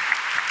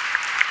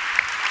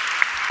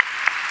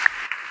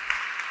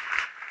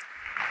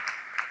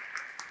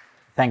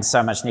 Thanks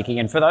so much, Nikki.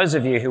 And for those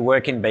of you who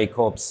work in B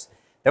Corps,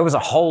 there was a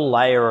whole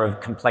layer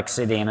of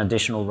complexity and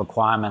additional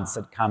requirements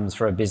that comes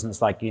for a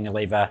business like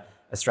Unilever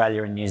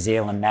Australia and New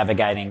Zealand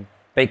navigating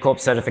B Corp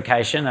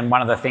certification. And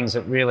one of the things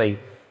that really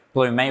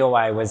blew me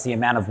away was the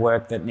amount of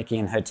work that Nikki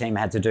and her team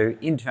had to do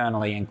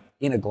internally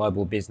in a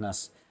global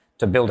business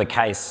to build a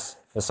case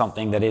for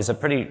something that is a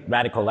pretty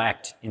radical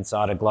act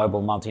inside a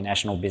global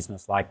multinational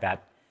business like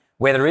that,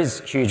 where there is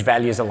huge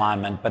values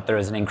alignment, but there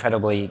is an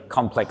incredibly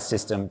complex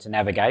system to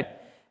navigate.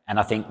 And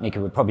I think Nikki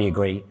would probably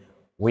agree,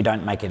 we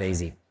don't make it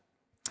easy.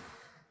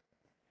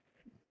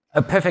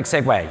 A perfect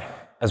segue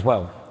as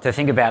well to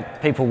think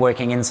about people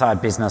working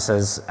inside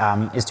businesses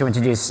is to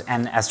introduce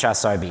Anne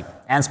Aschar-Sobey.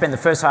 Anne spent the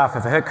first half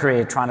of her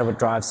career trying to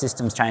drive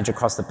systems change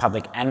across the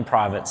public and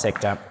private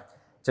sector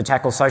to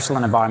tackle social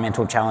and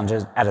environmental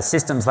challenges at a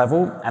systems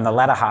level, and the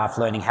latter half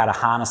learning how to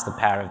harness the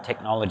power of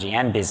technology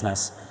and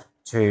business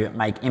to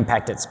make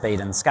impact at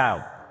speed and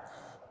scale.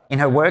 In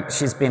her work,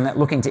 she's been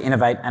looking to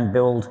innovate and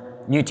build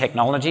new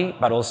technology,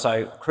 but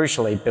also,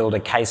 crucially, build a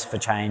case for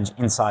change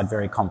inside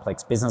very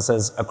complex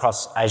businesses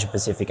across Asia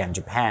Pacific and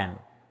Japan.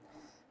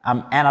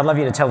 Anne, I'd love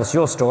you to tell us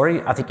your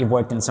story. I think you've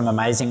worked in some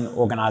amazing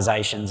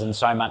organisations, and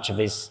so much of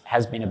this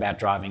has been about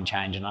driving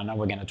change, and I know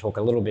we're going to talk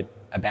a little bit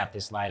about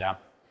this later.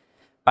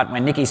 But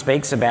when Nikki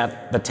speaks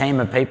about the team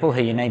of people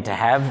who you need to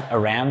have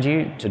around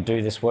you to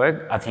do this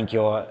work, I think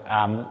your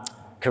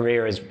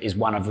career is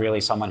one of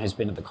really someone who's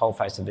been at the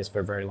coalface of this for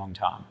a very long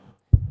time.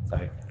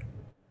 So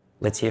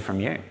let's hear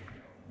from you.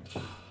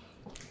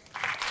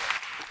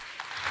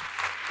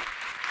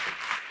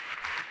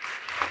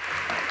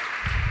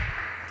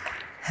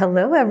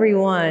 Hello,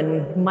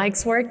 everyone.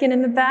 Mike's working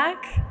in the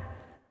back?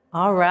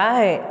 All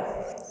right.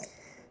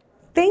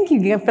 Thank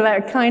you for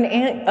that kind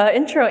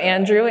intro,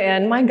 Andrew.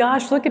 And my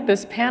gosh, look at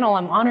this panel.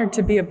 I'm honored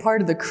to be a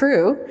part of the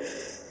crew.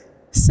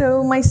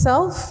 So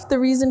myself, the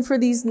reason for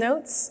these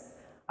notes,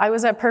 I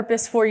was at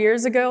Purpose 4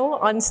 years ago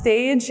on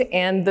stage,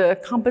 and the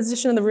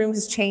composition of the room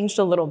has changed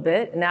a little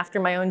bit. And after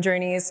my own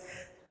journeys,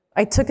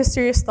 I took a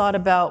serious thought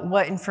about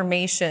what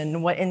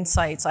information, what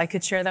insights I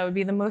could share that would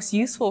be the most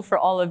useful for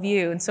all of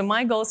you. And so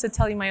my goal is to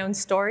tell you my own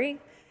story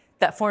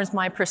that forms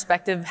my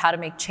perspective of how to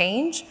make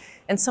change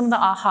and some of the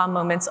aha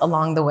moments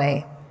along the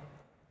way.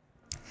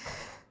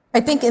 I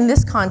think in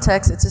this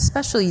context, it's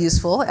especially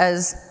useful,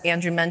 as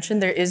Andrew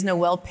mentioned, there is no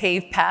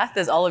well-paved path,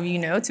 as all of you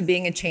know, to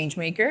being a change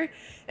maker.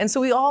 And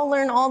so we all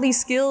learn all these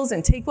skills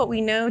and take what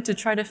we know to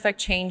try to affect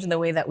change in the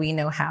way that we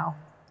know how.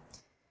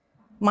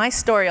 My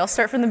story, I'll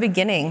start from the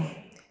beginning.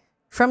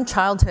 From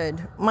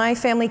childhood, my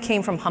family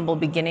came from humble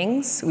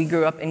beginnings. We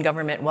grew up in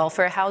government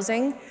welfare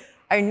housing.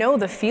 I know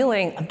the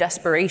feeling of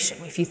desperation.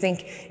 If you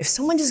think, if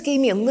someone just gave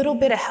me a little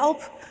bit of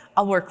help,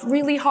 I'll work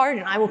really hard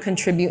and I will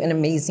contribute in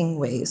amazing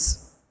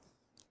ways.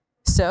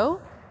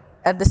 So,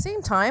 at the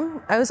same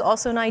time, I was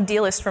also an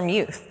idealist from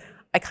youth.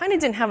 I kind of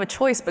didn't have a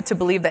choice but to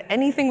believe that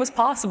anything was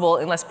possible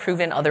unless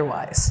proven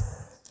otherwise.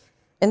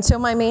 And so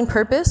my main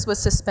purpose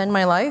was to spend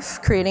my life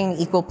creating an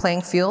equal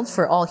playing field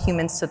for all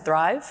humans to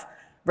thrive,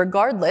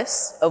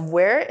 regardless of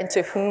where and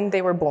to whom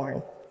they were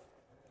born.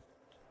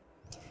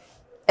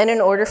 And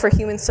in order for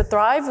humans to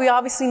thrive, we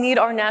obviously need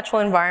our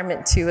natural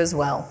environment too as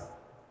well.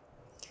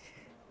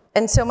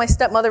 And so my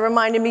stepmother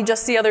reminded me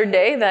just the other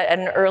day that at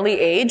an early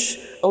age,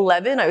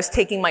 11, I was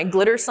taking my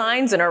glitter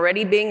signs and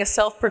already being a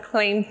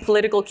self-proclaimed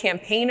political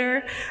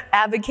campaigner,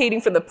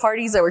 advocating for the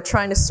parties that were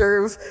trying to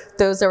serve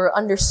those that were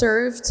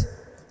underserved.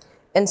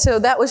 And so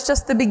that was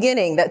just the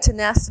beginning. That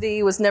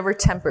tenacity was never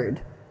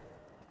tempered.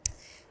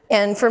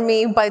 And for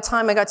me, by the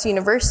time I got to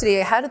university,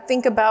 I had to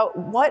think about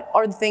what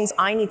are the things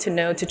I need to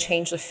know to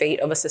change the fate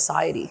of a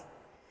society.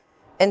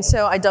 And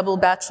so I double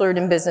bachelored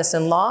in business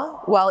and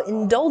law while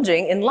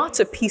indulging in lots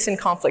of peace and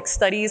conflict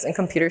studies and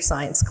computer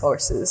science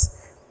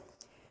courses.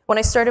 When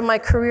I started my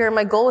career,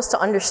 my goal was to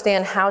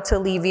understand how to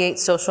alleviate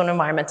social and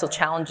environmental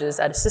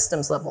challenges at a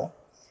systems level,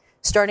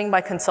 starting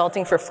by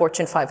consulting for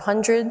Fortune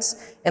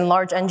 500s and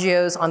large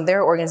NGOs on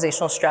their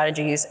organizational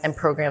strategies and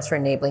programs for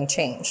enabling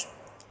change.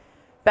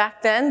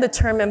 Back then, the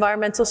term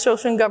environmental,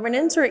 social, and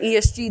governance, or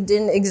ESG,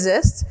 didn't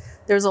exist.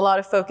 There was a lot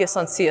of focus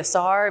on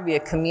CSR via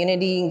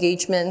community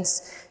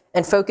engagements,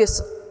 and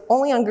focus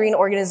only on green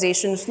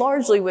organizations,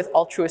 largely with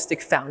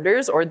altruistic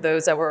founders or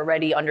those that were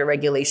already under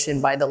regulation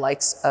by the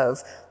likes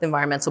of the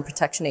Environmental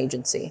Protection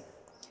Agency.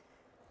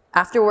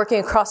 After working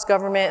across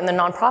government and the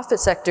nonprofit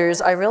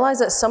sectors, I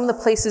realized that some of the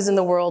places in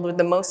the world with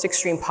the most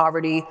extreme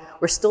poverty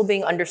were still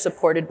being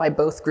undersupported by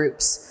both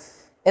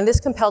groups. And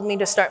this compelled me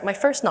to start my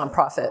first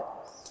nonprofit,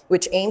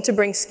 which aimed to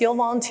bring skilled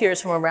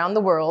volunteers from around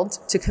the world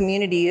to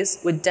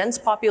communities with dense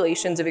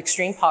populations of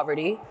extreme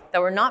poverty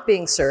that were not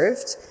being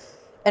served,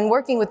 and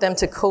working with them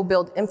to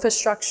co-build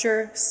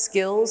infrastructure,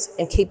 skills,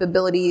 and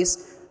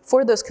capabilities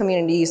for those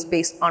communities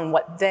based on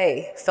what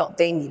they felt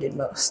they needed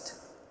most.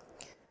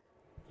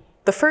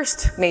 The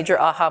first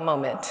major aha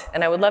moment,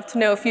 and I would love to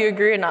know if you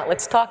agree or not,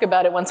 let's talk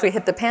about it once we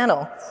hit the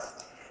panel.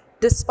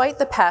 Despite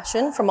the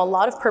passion from a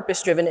lot of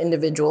purpose-driven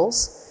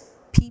individuals,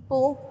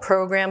 people,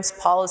 programs,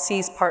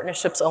 policies,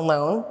 partnerships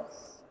alone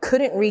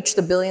couldn't reach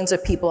the billions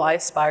of people I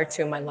aspired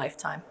to in my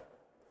lifetime.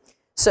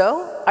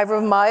 So I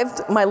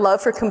revived my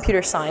love for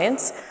computer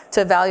science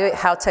to evaluate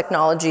how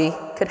technology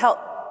could help.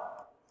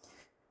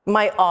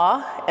 My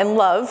awe and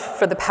love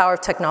for the power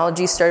of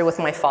technology started with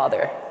my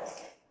father.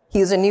 He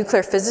was a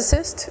nuclear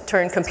physicist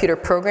turned computer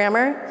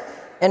programmer,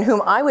 and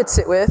whom I would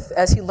sit with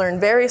as he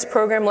learned various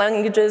program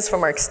languages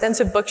from our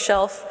extensive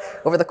bookshelf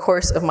over the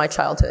course of my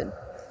childhood.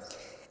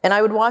 And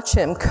I would watch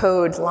him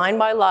code line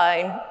by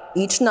line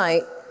each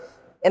night,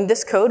 and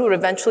this code would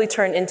eventually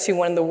turn into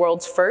one of the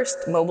world's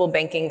first mobile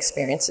banking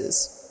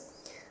experiences.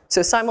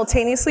 So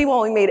simultaneously,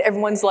 while we made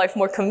everyone's life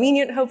more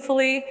convenient,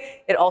 hopefully,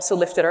 it also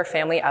lifted our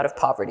family out of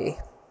poverty.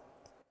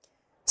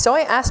 So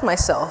I asked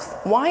myself,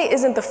 why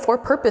isn't the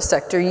for-purpose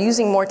sector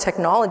using more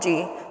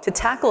technology to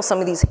tackle some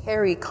of these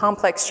hairy,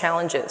 complex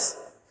challenges?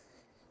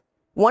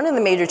 One of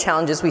the major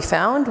challenges we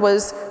found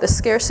was the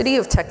scarcity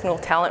of technical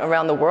talent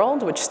around the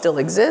world, which still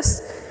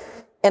exists,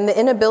 and the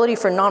inability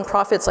for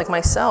nonprofits like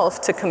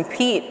myself to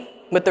compete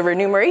with the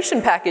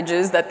remuneration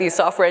packages that these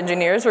software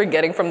engineers were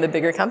getting from the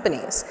bigger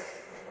companies.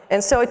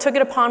 And so I took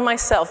it upon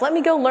myself, let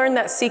me go learn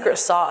that secret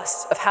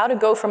sauce of how to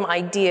go from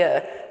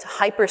idea to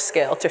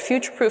hyperscale to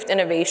future-proofed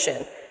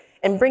innovation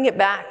and bring it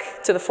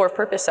back to the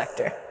for-purpose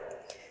sector.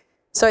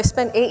 So I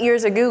spent 8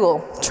 years at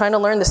Google trying to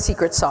learn the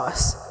secret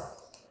sauce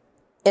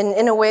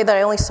in a way that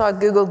I only saw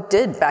Google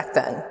did back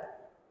then.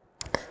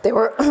 They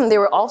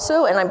were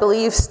also, and I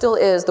believe still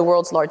is, the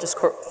world's largest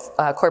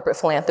corporate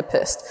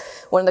philanthropist,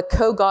 one of the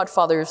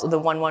co-godfathers of the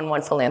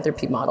 1-1-1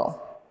 philanthropy model.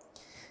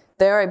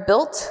 There I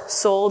built,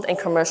 sold, and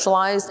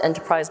commercialized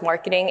enterprise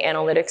marketing,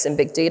 analytics, and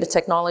big data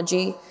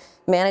technology,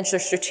 managed their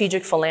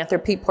strategic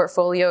philanthropy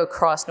portfolio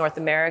across North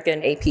America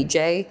and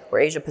APJ, or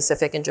Asia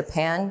Pacific and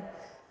Japan,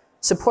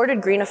 supported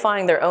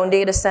greenifying their own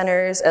data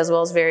centers, as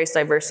well as various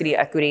diversity,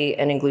 equity,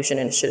 and inclusion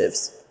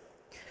initiatives.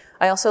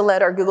 I also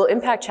led our Google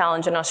Impact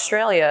Challenge in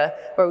Australia,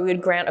 where we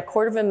would grant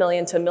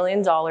 $250,000 to $1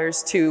 million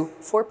to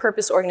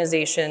for-purpose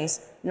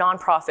organizations,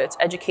 nonprofits,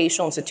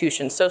 educational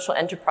institutions, social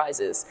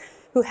enterprises,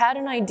 who had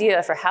an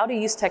idea for how to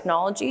use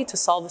technology to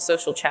solve a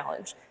social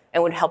challenge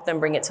and would help them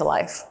bring it to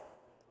life.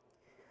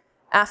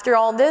 After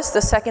all this,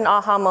 the second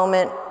aha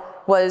moment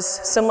was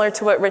similar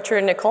to what Richard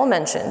and Nicole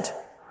mentioned,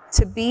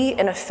 to be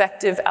an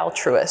effective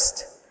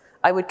altruist.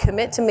 I would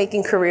commit to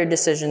making career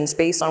decisions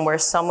based on where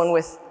someone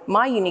with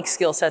my unique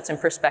skill sets and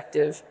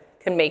perspective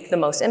can make the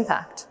most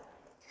impact.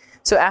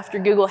 So after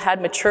Google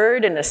had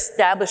matured and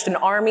established an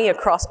army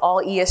across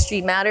all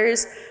ESG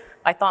matters,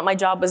 I thought my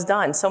job was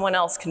done. Someone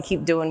else can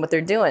keep doing what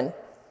they're doing.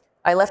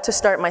 I left to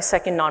start my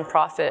second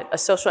nonprofit, a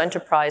social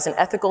enterprise and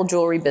ethical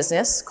jewelry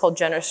business called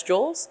Generous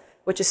Jewels,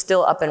 which is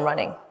still up and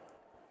running.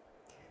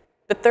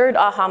 The third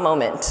aha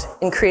moment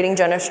in creating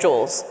Generous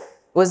Jewels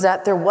was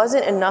that there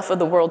wasn't enough of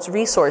the world's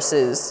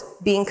resources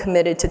being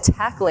committed to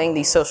tackling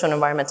these social and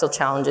environmental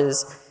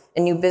challenges,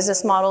 and new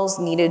business models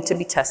needed to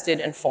be tested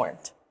and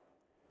formed.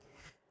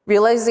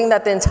 Realizing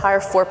that the entire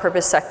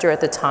for-purpose sector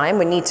at the time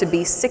would need to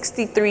be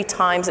 63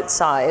 times its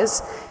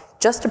size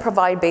just to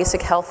provide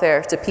basic health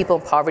care to people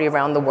in poverty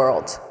around the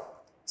world.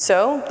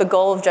 So the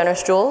goal of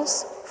Generous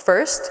Jewels,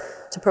 first,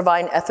 to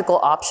provide an ethical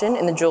option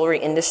in the jewelry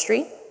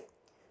industry.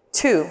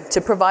 2, to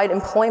provide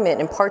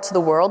employment in parts of the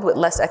world with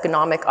less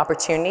economic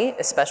opportunity,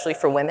 especially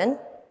for women.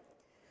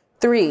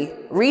 3,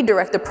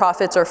 redirect the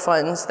profits or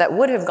funds that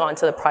would have gone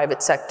to the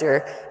private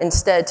sector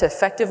instead to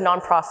effective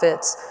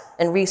nonprofits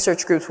and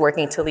research groups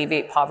working to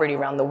alleviate poverty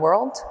around the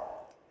world.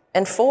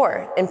 And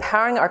 4,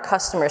 empowering our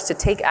customers to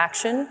take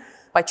action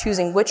by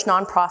choosing which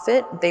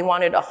nonprofit they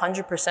wanted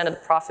 100% of the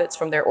profits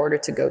from their order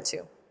to go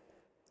to.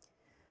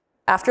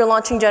 After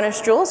launching Generous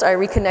Jewels, I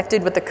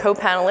reconnected with the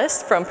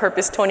co-panelist from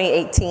Purpose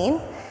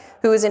 2018,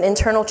 who is an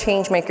internal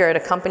change maker at a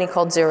company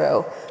called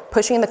Zero,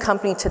 pushing the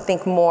company to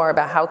think more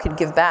about how it could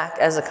give back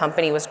as the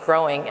company was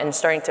growing and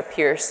starting to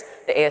pierce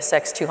the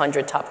ASX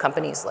 200 top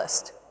companies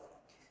list.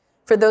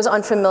 For those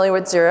unfamiliar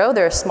with Zero,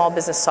 they're a small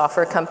business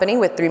software company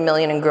with 3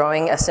 million and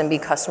growing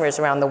SMB customers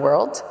around the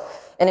world.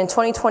 And in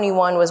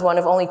 2021 was one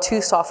of only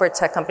 2 software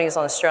tech companies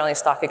on the Australian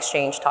Stock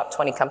Exchange top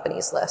 20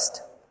 companies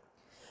list.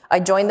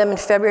 I joined them in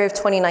February of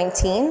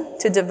 2019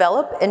 to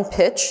develop and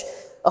pitch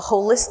a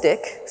holistic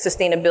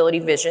sustainability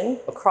vision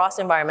across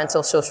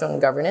environmental, social, and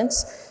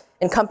governance,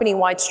 and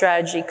company-wide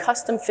strategy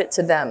custom fit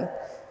to them,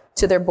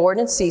 to their board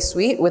and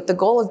C-suite, with the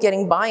goal of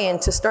getting buy-in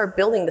to start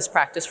building this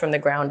practice from the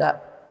ground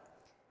up.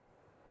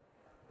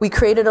 We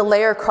created a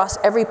layer across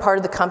every part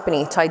of the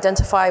company to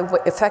identify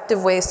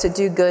effective ways to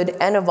do good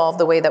and evolve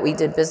the way that we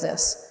did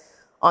business.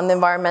 On the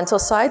environmental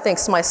side,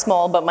 thanks to my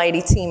small but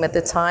mighty team at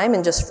the time,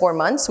 in just 4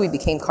 months, we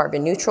became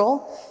carbon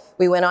neutral.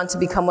 We went on to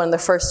become one of the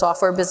first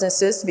software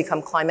businesses to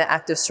become Climate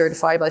Active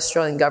certified by the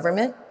Australian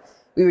government.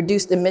 We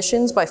reduced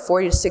emissions by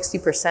 40 to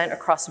 60%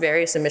 across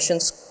various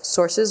emissions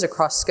sources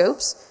across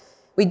scopes.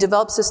 We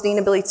developed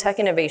sustainability tech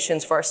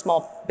innovations for our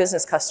small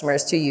business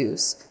customers to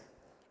use.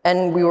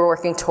 And we were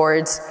working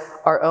towards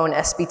our own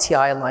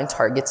SBTI-aligned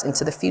targets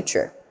into the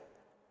future.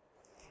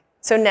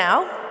 So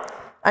now,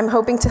 I'm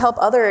hoping to help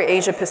other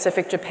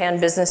Asia-Pacific Japan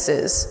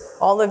businesses,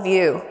 all of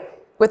you,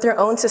 with their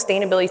own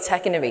sustainability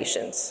tech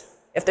innovations.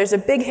 If there's a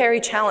big, hairy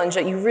challenge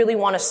that you really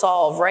want to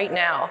solve right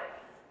now,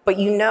 but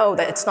you know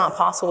that it's not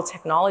possible with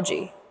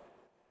technology,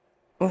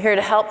 I'm here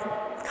to help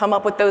come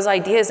up with those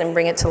ideas and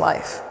bring it to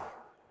life.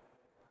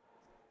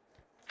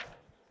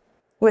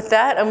 With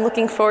that, I'm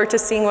looking forward to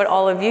seeing what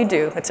all of you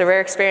do. It's a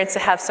rare experience to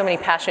have so many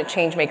passionate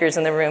change makers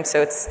in the room,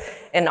 so it's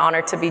an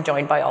honor to be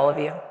joined by all of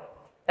you.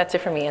 That's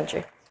it for me,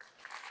 Andrew.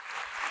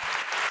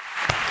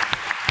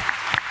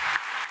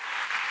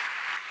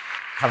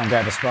 Come and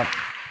grab a spot.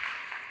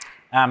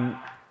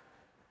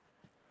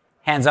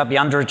 Hands up, the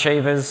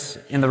underachievers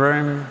in the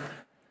room.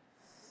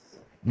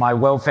 My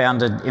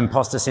well-founded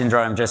imposter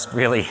syndrome just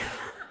really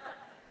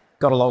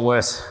got a lot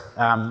worse.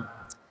 I'm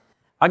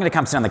going to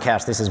come sit on the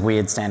couch. This is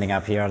weird standing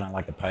up here. I don't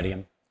like the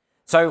podium.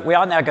 So we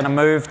are now going to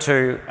move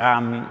to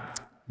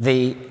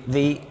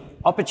the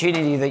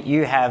opportunity that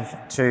you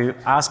have to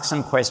ask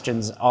some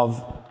questions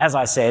of, as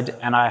I said,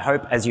 and I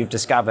hope, as you've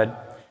discovered,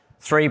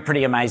 3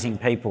 pretty amazing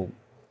people.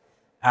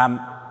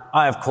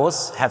 I, of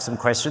course, have some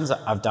questions.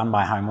 I've done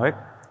my homework.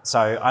 So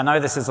I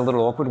know this is a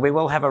little awkward. We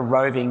will have a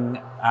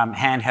roving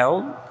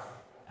handheld.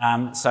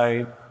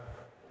 So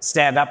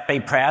stand up,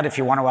 be proud if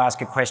you want to ask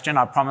a question.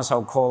 I promise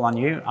I'll call on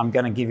you. I'm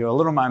going to give you a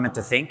little moment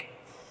to think.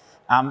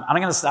 I'm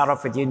going to start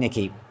off with you,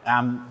 Nikki.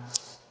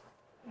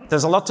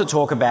 There's a lot to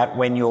talk about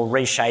when you're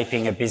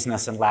reshaping a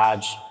business as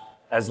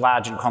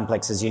large and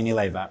complex as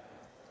Unilever.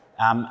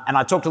 And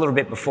I talked a little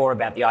bit before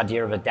about the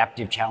idea of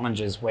adaptive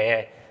challenges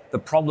where the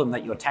problem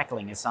that you're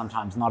tackling is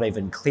sometimes not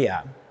even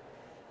clear.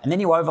 And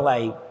then you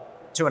overlay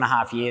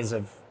 2.5 years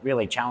of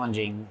really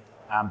challenging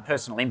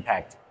personal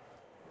impact.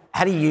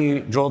 How do you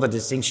draw the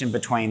distinction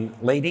between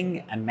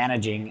leading and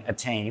managing a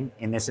team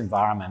in this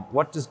environment?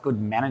 What does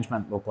good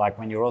management look like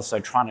when you're also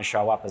trying to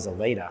show up as a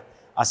leader?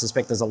 I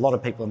suspect there's a lot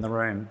of people in the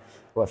room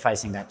who are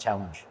facing that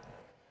challenge.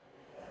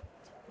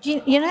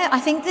 You know, I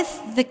think the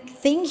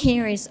thing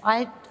here is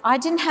I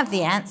didn't have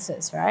the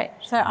answers, right?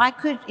 So I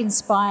could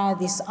inspire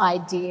this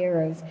idea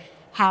of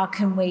how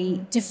can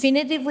we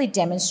definitively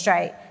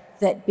demonstrate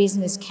that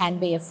business can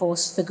be a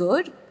force for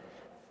good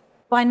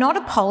by not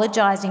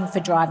apologising for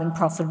driving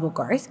profitable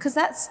growth, because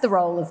that's the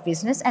role of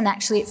business, and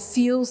actually it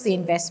fuels the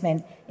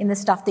investment in the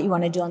stuff that you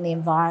want to do on the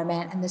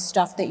environment and the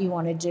stuff that you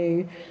want to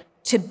do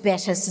to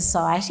better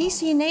society.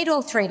 So you need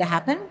all three to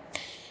happen.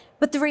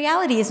 But the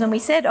reality is when we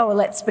said, oh, well,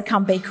 let's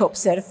become B Corp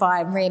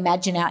certified and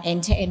reimagine our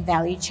end-to-end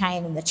value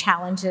chain and the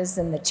challenges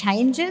and the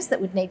changes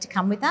that would need to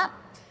come with that,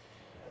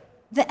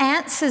 the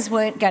answers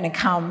weren't going to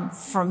come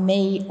from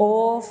me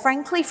or,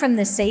 frankly, from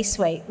the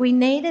C-suite. We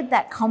needed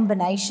that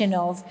combination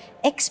of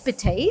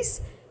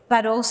expertise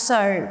but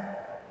also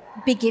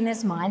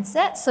beginner's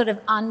mindset, sort of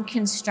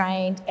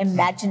unconstrained,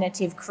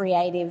 imaginative,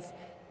 creative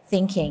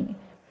thinking.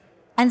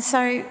 And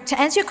so to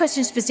answer your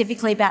question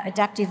specifically about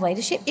adaptive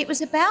leadership, it was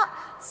about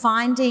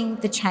finding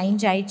the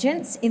change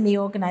agents in the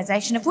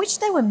organisation, of which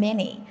there were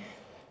many.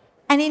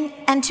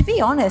 And to be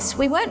honest,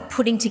 we weren't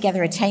putting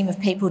together a team of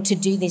people to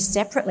do this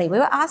separately. We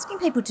were asking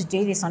people to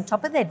do this on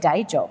top of their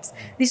day jobs.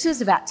 This was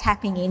about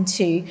tapping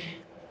into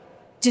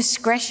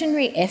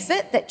discretionary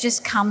effort that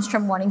just comes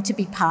from wanting to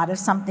be part of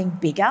something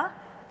bigger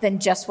than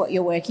just what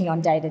you're working on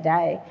day to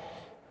day.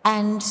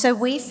 And so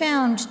we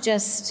found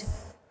just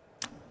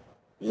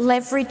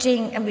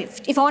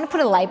leveraging, if I want to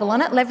put a label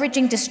on it,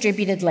 leveraging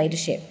distributed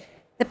leadership.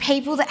 The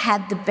people that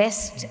had the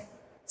best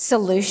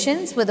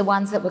solutions were the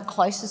ones that were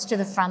closest to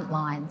the front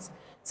lines.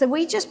 So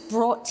we just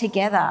brought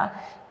together,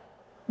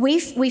 we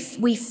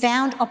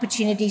found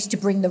opportunities to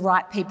bring the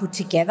right people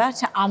together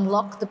to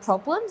unlock the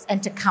problems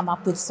and to come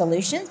up with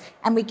solutions,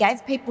 and we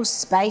gave people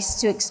space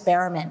to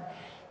experiment.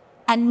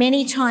 And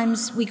many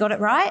times we got it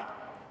right,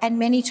 and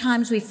many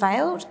times we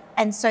failed.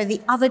 And so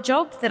the other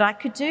job that I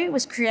could do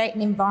was create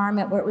an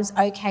environment where it was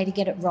okay to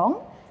get it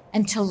wrong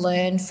and to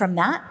learn from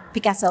that,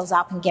 pick ourselves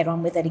up and get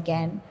on with it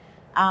again.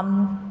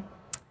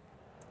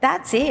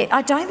 That's it.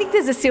 I don't think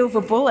there's a silver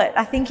bullet.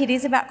 I think it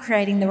is about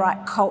creating the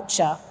right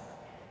culture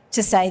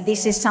to say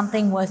this is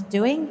something worth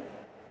doing.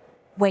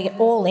 We're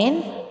all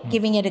in,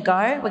 giving it a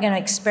go. We're going to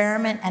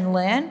experiment and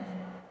learn,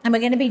 and we're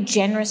going to be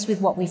generous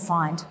with what we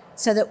find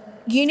so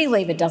that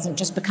Unilever doesn't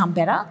just become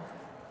better,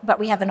 but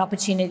we have an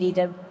opportunity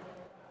to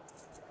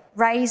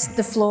raise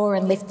the floor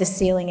and lift the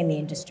ceiling in the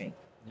industry.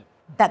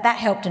 Yep. That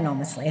helped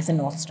enormously as a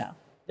North Star.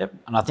 Yep,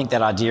 and I think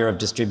that idea of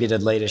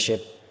distributed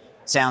leadership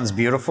sounds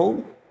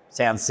beautiful,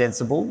 sounds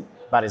sensible,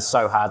 but is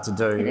so hard to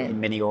do in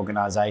many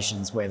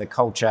organisations where the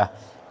culture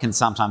can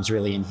sometimes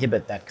really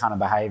inhibit that kind of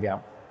behaviour.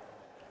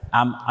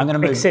 I'm going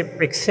to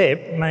move...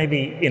 Except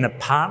maybe in a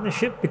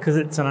partnership, because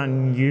it's an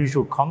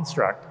unusual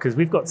construct, because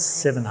we've got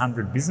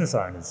 700 business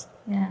owners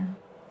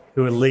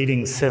who are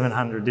leading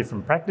 700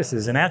 different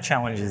practices, and our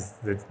challenge is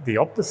the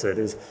opposite,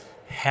 is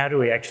how do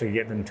we actually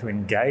get them to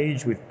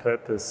engage with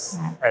purpose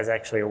as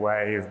actually a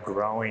way of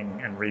growing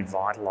and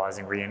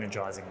revitalising,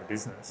 re-energising the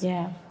business?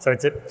 Yeah. So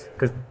it's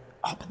because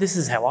but this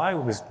is how I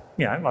was,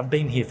 I've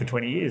been here for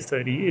 20 years,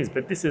 30 years,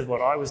 but this is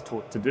what I was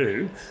taught to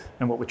do.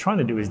 And what we're trying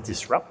to do is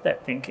disrupt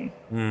that thinking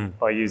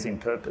by using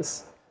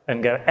purpose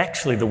and go,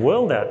 actually, the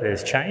world out there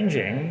is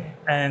changing,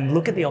 and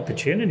look at the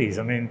opportunities.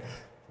 I mean,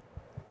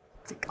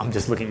 I'm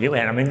just looking at you,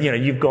 Anne. I mean,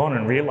 you've gone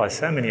and realised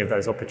so many of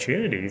those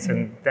opportunities,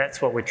 and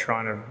that's what we're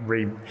trying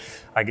to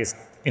I guess,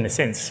 in a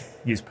sense,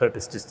 use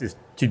purpose just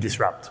to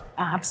disrupt.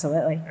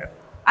 Absolutely. Yeah.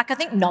 I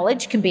think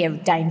knowledge can be a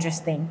dangerous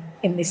thing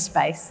in this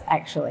space,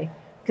 actually,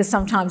 because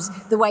sometimes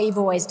the way you've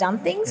always done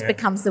things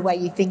becomes the way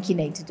you think you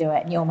need to do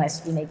it, and you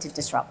need to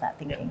disrupt that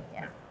thinking.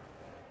 Yeah.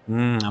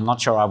 I'm not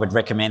sure I would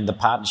recommend the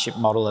partnership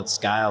model at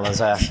scale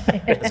as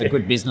a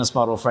good business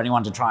model for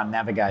anyone to try and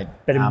navigate.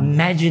 But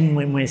imagine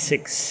when we're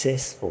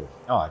successful.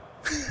 Oh,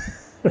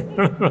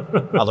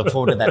 I look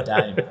forward to that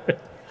day.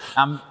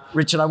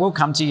 Richard, I will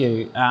come to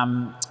you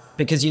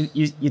because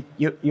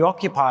you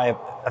occupy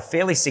a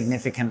fairly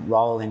significant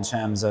role in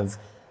terms of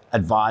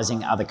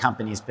advising other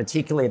companies,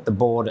 particularly at the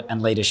board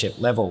and leadership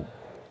level.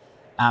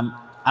 And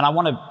I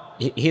want to...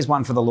 Here's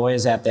one for the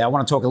lawyers out there. I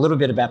want to talk a little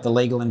bit about the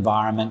legal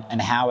environment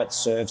and how it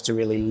serves to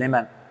really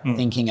limit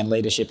thinking and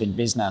leadership in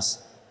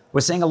business.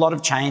 We're seeing a lot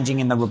of changing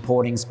in the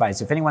reporting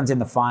space. If anyone's in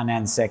the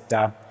finance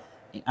sector,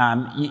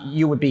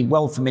 you would be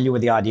well familiar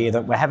with the idea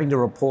that we're having to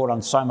report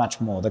on so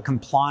much more. The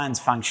compliance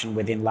function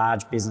within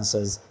large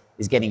businesses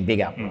is getting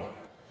bigger.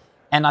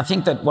 And I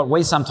think that what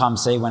we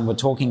sometimes see when we're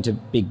talking to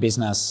big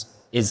business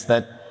is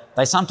that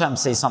they sometimes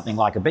see something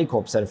like a B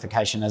Corp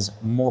certification as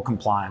more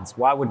compliance.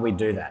 Why would we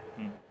do that?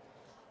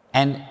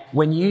 And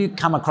when you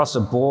come across a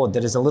board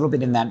that is a little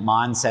bit in that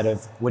mindset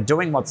of we're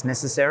doing what's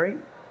necessary,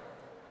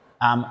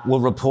 we're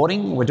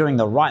reporting, we're doing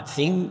the right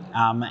thing,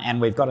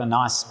 and we've got a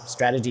nice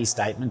strategy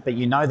statement, but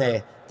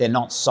they're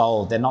not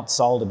sold. They're not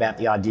sold about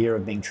the idea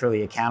of being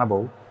truly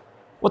accountable.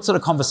 What sort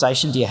of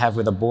conversation do you have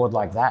with a board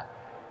like that?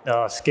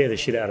 Oh, scare the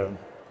shit out of them.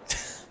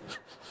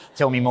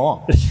 Tell me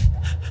more.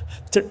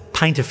 To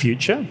paint a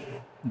future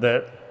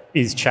that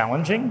is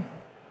challenging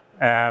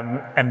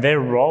And their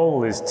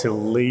role is to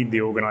lead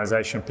the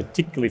organisation,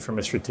 particularly from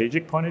a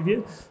strategic point of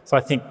view. So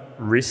I think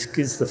risk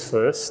is the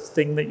first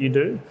thing that you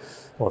do,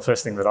 or the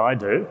first thing that I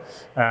do.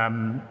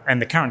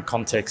 And the current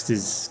context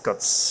has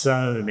got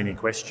so many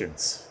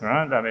questions,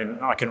 right? I mean,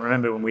 I can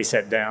remember when we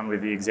sat down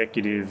with the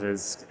executive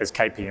as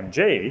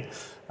KPMG,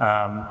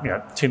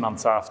 2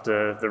 months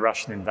after the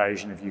Russian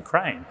invasion of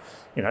Ukraine,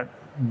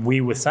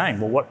 we were saying,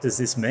 well, what does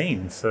this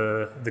mean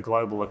for the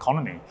global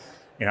economy?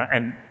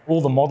 And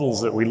all the models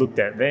that we looked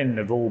at then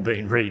have all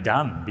been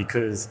redone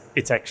because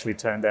it's actually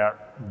turned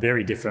out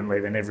very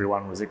differently than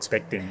everyone was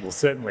expecting. Well,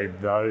 certainly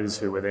those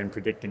who were then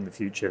predicting the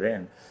future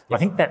then. I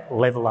think that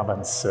level of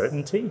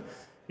uncertainty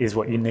is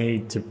what you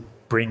need to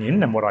bring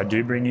in, and what I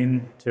do bring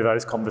in to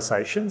those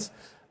conversations.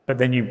 But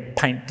then you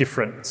paint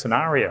different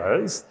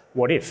scenarios.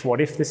 What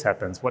if this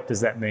happens? What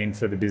does that mean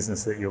for the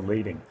business that you're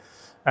leading?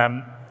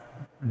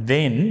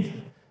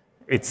 Then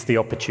it's the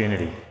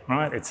opportunity,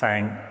 right? It's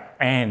saying,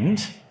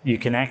 and you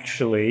can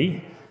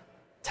actually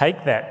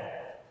take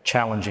that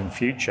challenging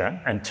future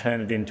and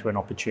turn it into an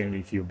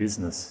opportunity for your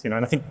business. And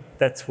I think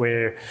that's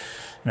where,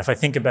 and if I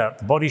think about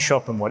the Body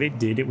Shop and what it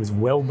did, it was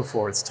well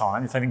before its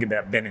time. If I think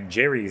about Ben &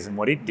 Jerry's and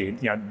what it did,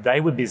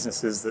 they were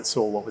businesses that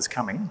saw what was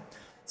coming,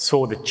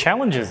 saw the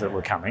challenges that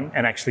were coming,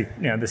 and actually,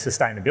 the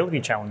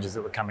sustainability challenges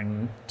that were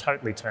coming,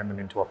 totally turned them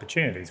into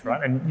opportunities,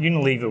 right? And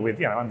Unilever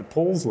with, under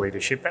Paul's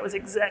leadership, that was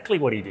exactly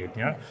what he did,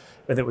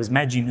 whether it was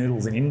Maggi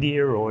noodles in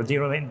India or,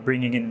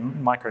 bringing in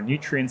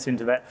micronutrients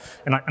into that.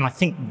 And I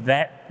think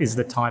that is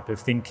the type of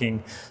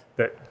thinking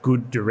that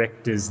good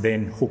directors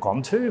then hook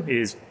onto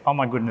is, oh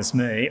my goodness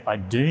me, I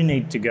do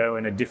need to go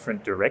in a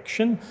different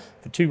direction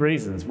for two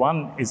reasons.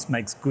 One is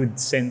makes good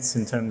sense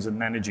in terms of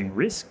managing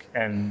risk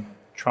and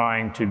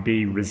trying to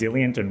be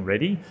resilient and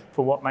ready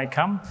for what may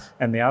come.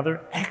 And the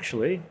other,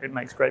 actually, it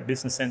makes great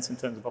business sense in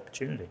terms of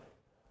opportunity.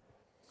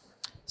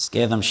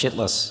 Scare them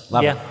shitless.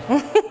 Love it.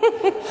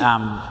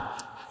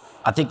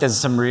 I think there's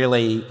some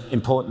really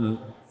important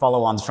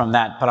follow-ons from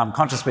that, but I'm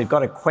conscious we've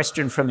got a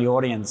question from the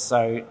audience,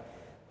 so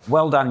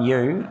well done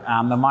you.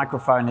 The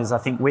microphone is, I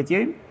think, with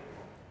you.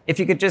 If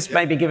you could just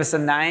maybe give us a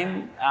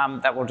name,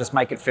 that will just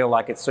make it feel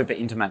like it's super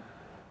intimate.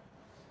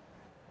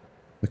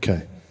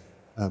 Okay.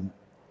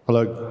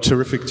 Hello,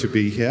 terrific to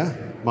be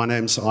here. My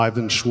name's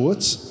Ivan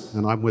Schwartz,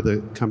 and I'm with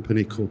a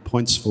company called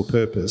Points for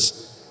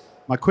Purpose.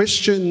 My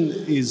question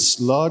is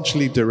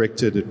largely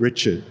directed at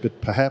Richard, but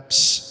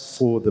perhaps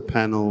for the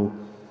panel,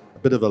 a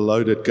bit of a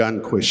loaded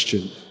gun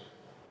question.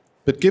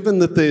 But given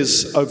that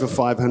there's over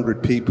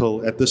 500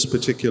 people at this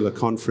particular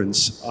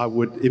conference, I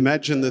would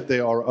imagine that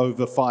there are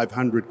over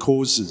 500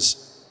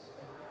 causes,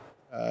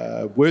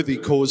 worthy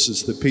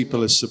causes that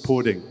people are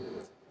supporting.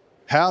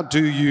 How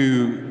do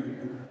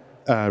you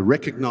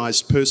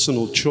recognize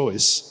personal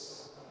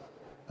choice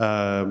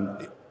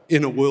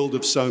in a world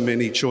of so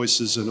many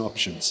choices and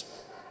options?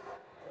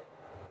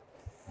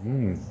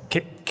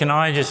 Can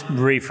I just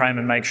reframe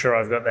and make sure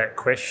I've got that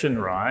question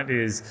right?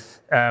 Is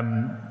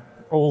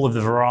all of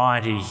the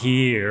variety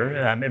here,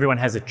 everyone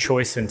has a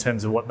choice in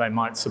terms of what they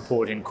might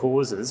support in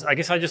causes. I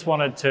guess I just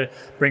wanted to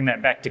bring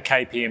that back to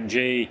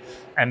KPMG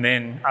and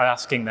then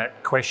asking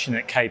that question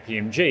at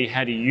KPMG,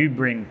 how do you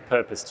bring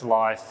purpose to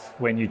life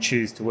when you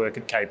choose to work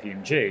at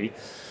KPMG?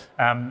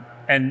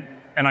 And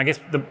I guess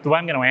the way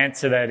I'm going to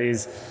answer that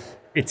is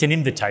it's an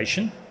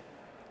invitation.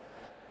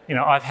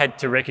 I've had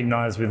to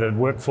recognise with a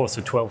workforce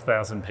of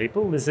 12,000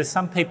 people, there's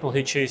some people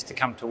who choose to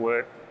come to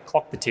work,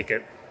 clock the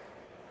ticket,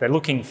 they're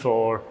looking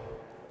for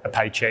a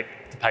paycheck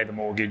to pay the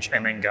mortgage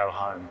and then go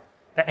home.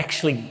 They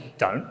actually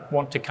don't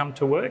want to come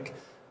to work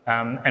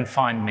and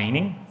find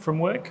meaning from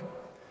work.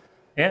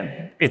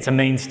 Yeah, it's a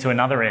means to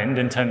another end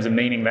in terms of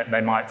meaning that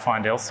they might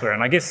find elsewhere.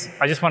 And I guess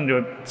I just wanted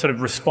to sort of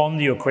respond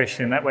to your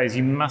question in that way, is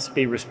you must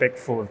be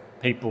respectful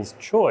of people's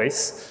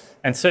choice,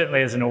 and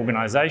certainly as an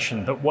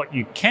organisation. But what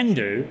you can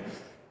do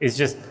is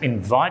just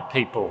invite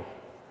people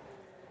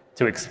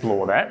to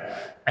explore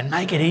that and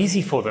make it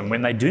easy for them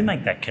when they do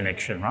make that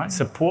connection, right?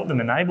 Support them,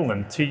 enable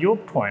them. To your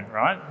point,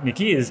 right,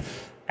 Nikki, is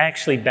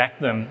actually back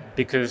them,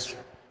 because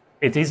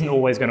it isn't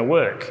always going to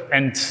work.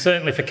 And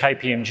certainly for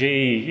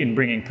KPMG in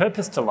bringing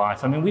purpose to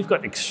life, I mean, we've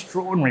got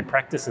extraordinary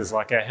practices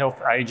like our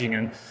health, ageing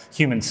and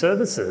human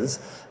services,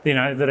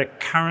 that are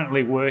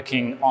currently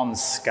working on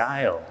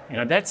scale.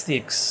 That's the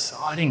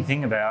exciting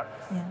thing about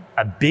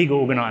a big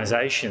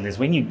organisation, is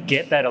when you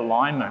get that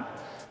alignment,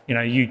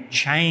 you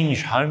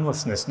change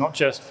homelessness, not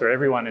just for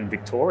everyone in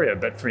Victoria,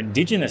 but for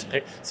Indigenous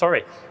people.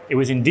 Sorry, it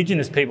was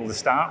Indigenous people to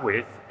start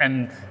with,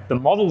 and the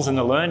models and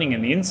the learning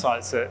and the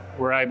insights that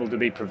were able to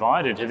be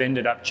provided have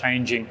ended up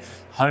changing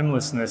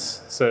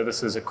homelessness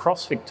services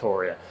across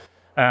Victoria.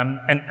 And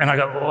I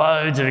got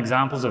loads of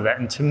examples of that.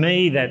 And to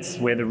me, that's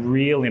where the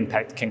real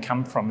impact can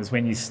come from, is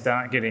when you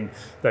start getting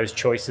those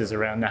choices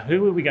around, now,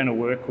 who are we going to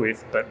work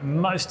with? But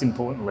most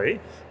importantly,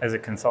 as a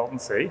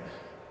consultancy,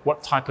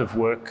 what type of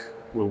work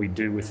will we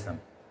do with them?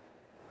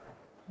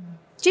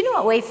 Do you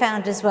know what we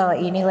found as well at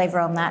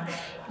Unilever on that?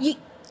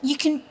 You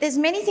can. There's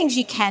many things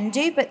you can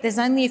do, but there's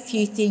only a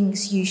few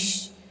things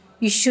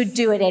you should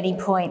do at any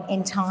point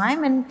in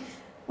time. And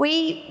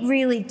we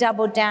really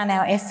doubled down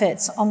our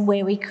efforts on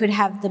where we could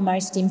have the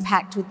most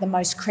impact with the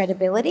most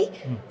credibility,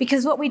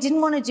 because what we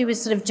didn't want to do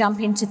is sort of jump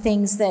into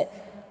things that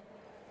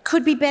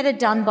could be better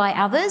done by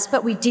others,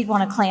 but we did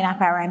want to clean up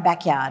our own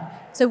backyard.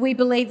 So we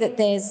believe that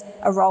there's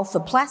a role for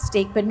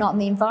plastic, but not in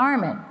the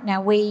environment.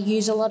 Now, we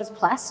use a lot of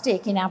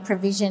plastic in our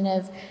provision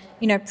of,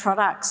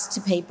 products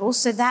to people,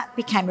 so that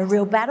became a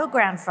real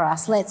battleground for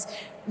us. Let's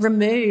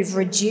remove,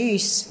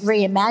 reduce,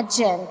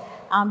 reimagine,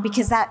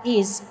 because that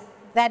is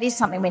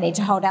something we need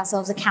to hold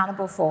ourselves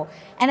accountable for.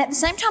 And at the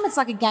same time, it's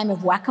like a game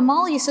of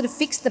whack-a-mole. You sort of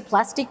fix the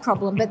plastic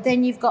problem, but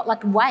then you've got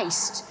like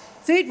waste.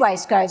 Food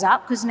waste goes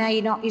up because now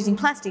you're not using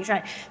plastics,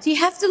 right? So you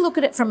have to look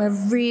at it from a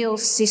real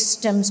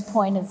systems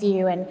point of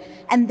view,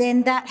 and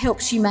then that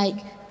helps you make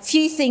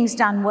few things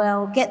done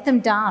well, get them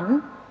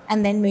done,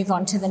 and then move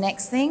on to the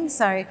next thing.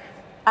 So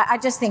I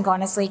just think,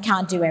 honestly, you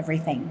can't do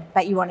everything,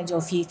 but you want to do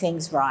a few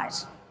things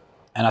right.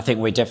 And I think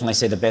we definitely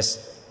see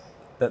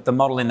the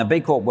model in the B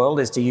Corp world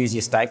is to use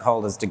your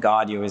stakeholders to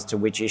guide you as to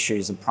which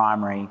issues are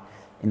primary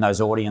in those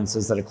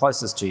audiences that are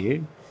closest to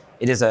you.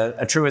 It is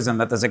a truism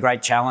that there's a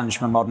great challenge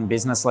for modern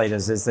business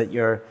leaders, is that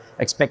you're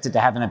expected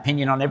to have an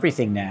opinion on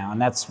everything now, and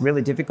that's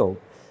really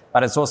difficult.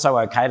 But it's also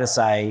okay to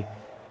say,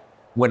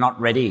 we're not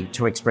ready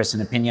to express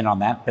an opinion on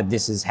that, but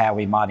this is how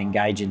we might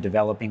engage in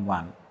developing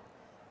one.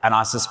 And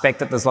I suspect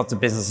that there's lots of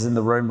businesses in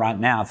the room right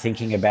now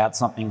thinking about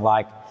something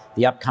like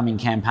the upcoming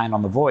campaign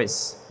on The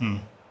Voice.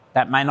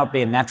 That may not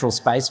be a natural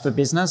space for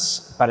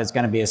business, but it's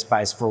going to be a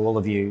space for all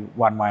of you,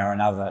 one way or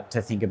another,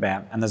 to think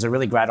about. And there's a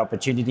really great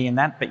opportunity in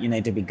that, but you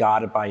need to be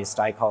guided by your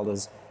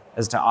stakeholders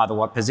as to either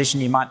what position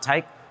you might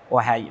take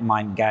or how you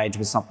might engage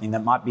with something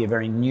that might be a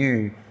very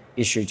new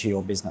issue to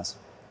your business.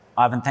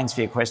 Ivan, thanks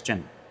for your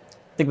question.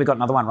 I think we've got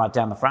another one right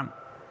down the front.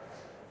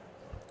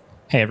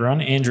 Hey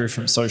everyone, Andrew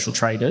from Social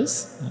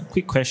Traders.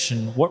 Quick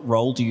question, what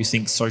role do you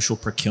think social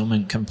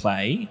procurement can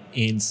play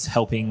in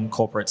helping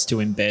corporates to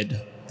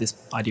embed this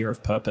idea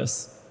of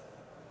purpose?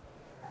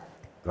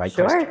 Great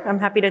question. Sure, I'm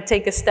happy to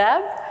take a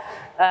stab.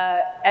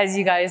 As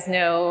you guys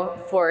know,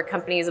 for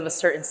companies of a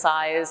certain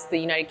size, the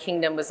United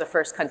Kingdom was the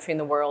first country in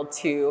the world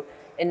to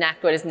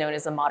enact what is known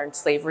as the Modern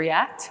Slavery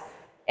Act.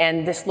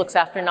 And this looks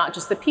after not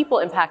just the people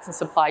impacts in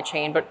supply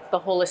chain, but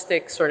the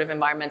holistic sort of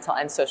environmental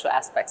and social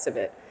aspects of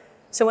it.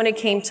 So when it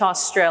came to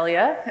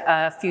Australia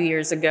a few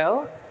years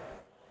ago,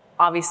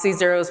 obviously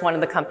Xero is one of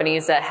the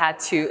companies that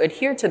had to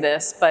adhere to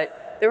this, but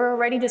there were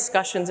already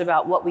discussions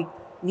about what we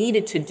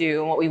needed to do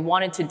and what we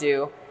wanted to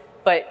do,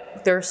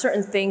 but there are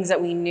certain things that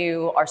we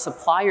knew our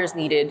suppliers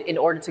needed in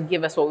order to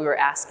give us what we were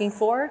asking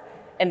for,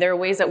 and there are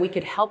ways that we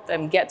could help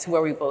them get to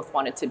where we both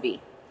wanted to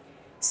be.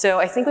 So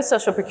I think with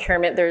social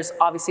procurement, there's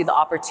obviously the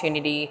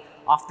opportunity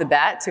off the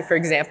bat to, for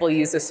example,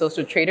 use the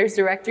social traders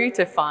directory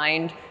to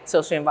find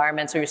socially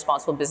environmentally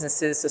responsible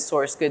businesses to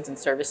source goods and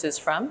services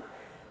from.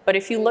 But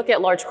if you look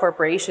at large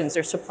corporations,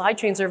 their supply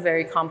chains are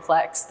very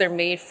complex. They're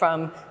made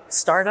from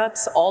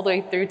startups all the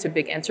way through to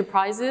big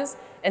enterprises.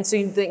 And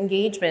so the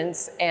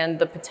engagements and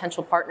the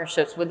potential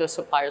partnerships with those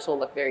suppliers will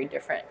look very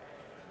different.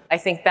 I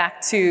think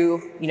back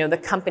to the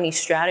company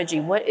strategy.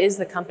 What is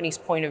the company's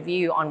point of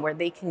view on where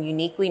they can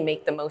uniquely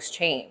make the most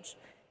change?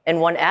 And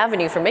one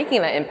avenue for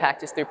making that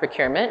impact is through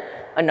procurement,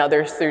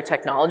 another is through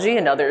technology,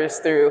 another is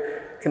through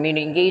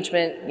community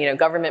engagement,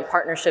 government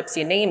partnerships,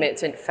 you name it,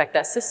 to affect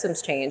that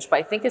systems change. But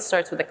I think it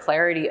starts with a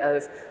clarity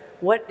of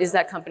what is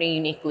that company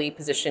uniquely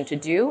positioned to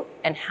do,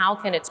 and how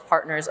can its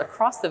partners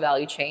across the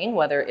value chain,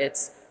 whether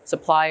it's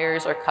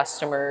suppliers or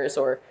customers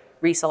or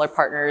reseller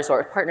partners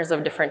or partners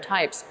of different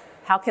types,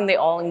 how can they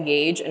all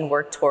engage and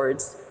work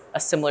towards a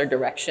similar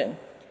direction?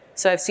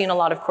 So I've seen a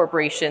lot of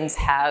corporations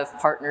have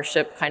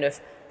partnership kind of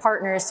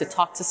partners to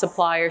talk to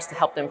suppliers to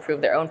help them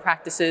improve their own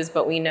practices,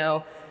 but we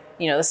know,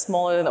 the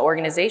smaller the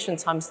organization,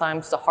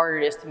 sometimes the harder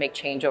it is to make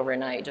change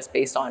overnight just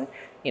based on,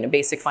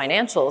 basic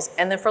financials.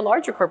 And then for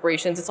larger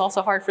corporations, it's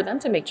also hard for them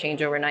to make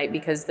change overnight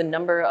because the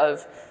number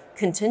of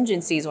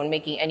contingencies when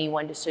making any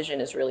one decision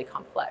is really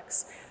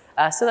complex.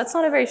 So that's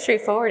not a very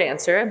straightforward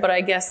answer, but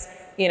I guess,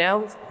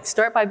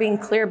 start by being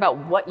clear about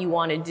what you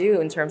want to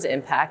do in terms of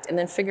impact, and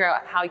then figure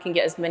out how you can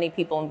get as many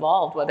people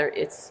involved, whether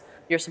it's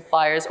your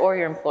suppliers or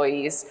your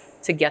employees,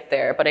 to get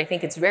there. But I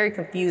think it's very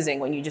confusing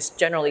when you just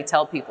generally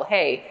tell people,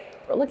 hey,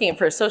 we're looking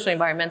for a socially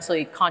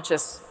environmentally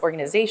conscious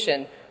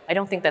organization. I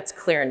don't think that's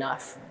clear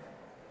enough.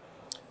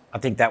 I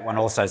think that one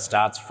also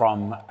starts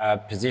from a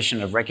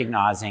position of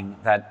recognising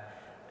that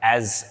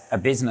as a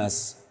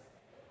business,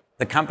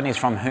 the companies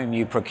from whom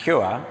you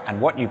procure and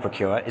what you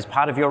procure is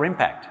part of your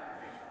impact.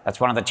 That's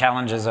one of the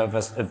challenges of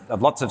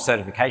lots of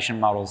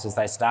certification models, is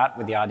they start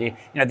with the idea,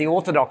 the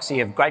orthodoxy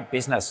of great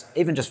business,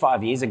 even just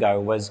 5 years ago,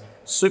 was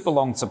super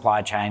long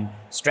supply chain,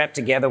 strapped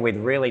together with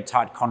really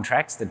tight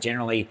contracts that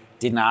generally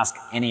didn't ask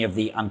any of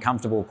the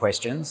uncomfortable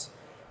questions.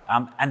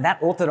 And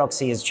that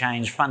orthodoxy has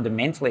changed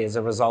fundamentally as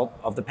a result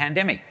of the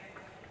pandemic,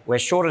 where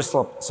shorter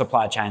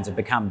supply chains have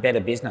become better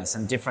business,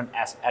 and different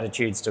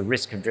attitudes to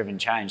risk have driven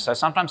change. So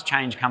sometimes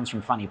change comes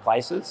from funny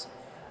places.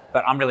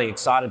 But I'm really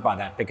excited by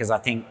that, because I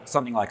think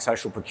something like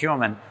social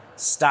procurement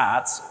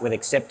starts with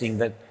accepting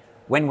that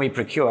when we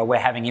procure, we're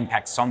having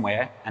impact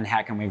somewhere, and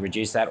how can we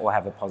reduce that or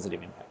have a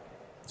positive impact?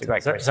 It's a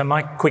great question. So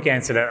my quick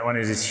answer to that one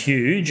is it's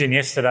huge. And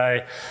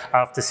yesterday,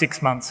 after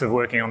 6 months of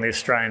working on the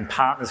Australian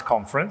Partners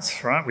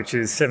Conference, right, which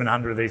is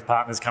 700 of these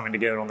partners coming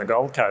together on the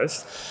Gold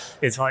Coast,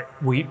 it's like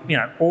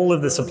all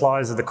of the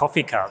suppliers of the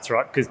coffee carts,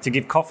 right? Because to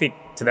give coffee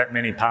to that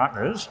many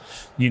partners,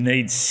 you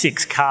need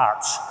 6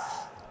 carts.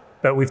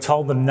 But we've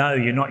told them, no,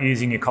 you're not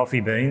using your coffee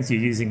beans, you're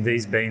using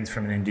these beans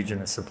from an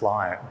Indigenous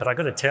supplier. But I've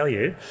got to tell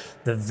you,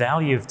 the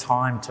value of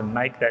time to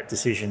make that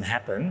decision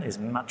happen is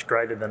much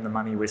greater than the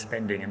money we're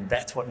spending, and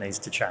that's what needs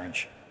to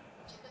change.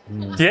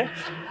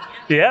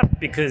 Yeah,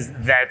 because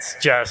that's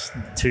just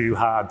too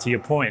hard. To your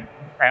point,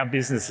 our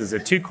businesses are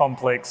too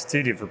complex,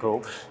 too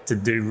difficult to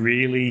do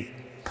really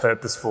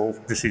purposeful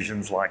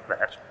decisions like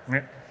that.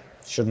 Yeah.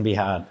 Shouldn't be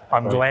hard.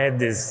 I'm glad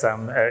there's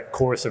a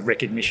chorus of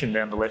recognition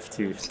down the left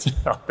here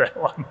on that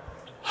one.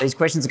 These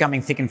questions are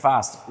coming thick and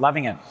fast.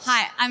 Loving it.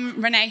 Hi,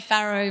 I'm Renee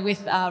Farrow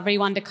with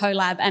Rewonder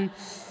CoLab, and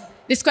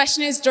this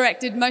question is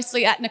directed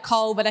mostly at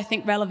Nicole, but I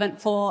think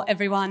relevant for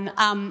everyone.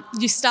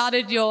 You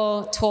started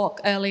your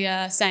talk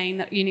earlier saying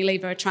that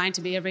Unilever are trying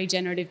to be a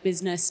regenerative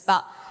business,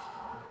 but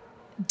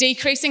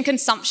decreasing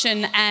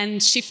consumption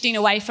and shifting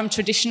away from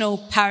traditional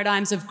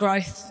paradigms of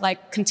growth,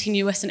 like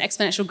continuous and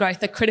exponential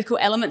growth, are critical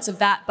elements of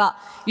that. But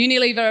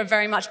Unilever are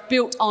very much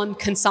built on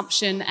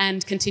consumption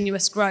and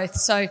continuous growth.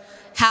 So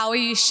how are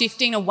you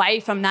shifting away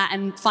from that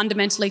and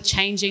fundamentally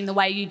changing the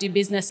way you do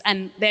business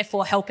and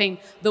therefore helping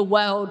the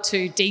world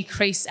to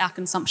decrease our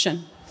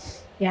consumption?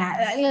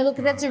 Yeah, look,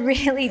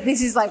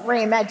 this is like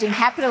reimagining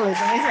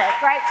capitalism, isn't it?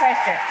 Great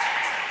question.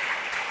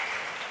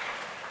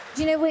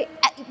 Do you know,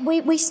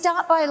 we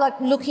start by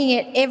looking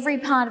at every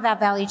part of our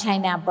value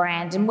chain, our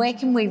brand, and where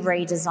can we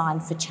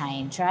redesign for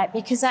change, right?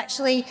 Because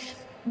actually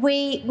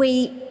we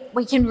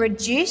can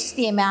reduce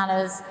the amount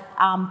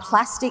of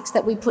plastics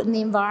that we put in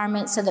the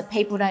environment so that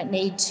people don't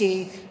need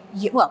to,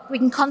 we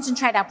can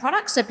concentrate our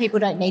products so people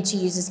don't need to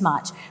use as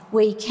much.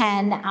 We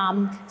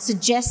can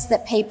suggest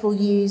that people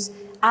use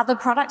other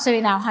products. So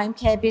in our home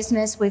care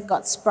business, we've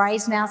got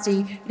sprays now, so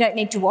you don't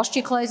need to wash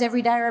your clothes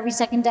every day or every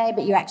second day,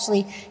 but you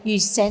actually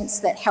use scents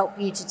that help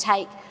you to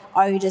take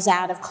odours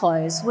out of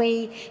clothes.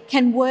 We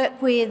can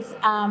work with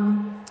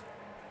on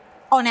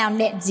our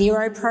net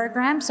zero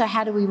program. So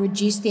how do we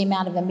reduce the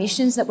amount of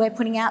emissions that we're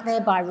putting out there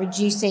by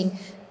reducing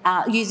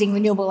using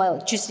renewable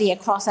electricity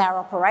across our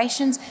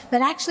operations,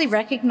 but actually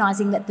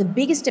recognising that the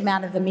biggest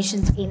amount of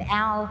emissions in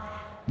our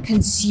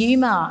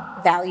consumer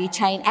value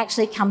chain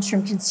actually comes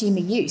from consumer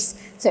use.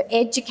 So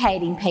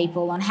educating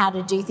people on how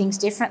to do things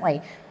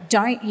differently.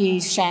 Don't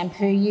use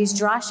shampoo, use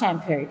dry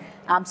shampoo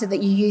so that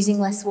you're using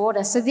less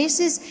water. So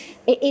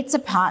it's a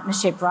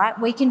partnership, right?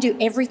 We can do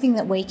everything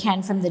that we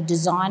can from the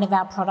design of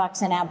our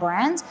products and our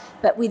brands,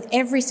 but with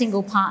every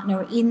single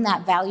partner in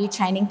that value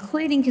chain,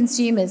 including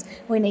consumers,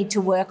 we need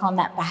to work on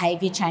that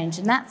behaviour change.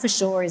 And that for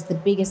sure is the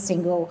biggest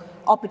single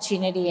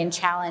opportunity and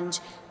challenge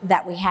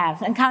that we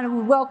have. And kind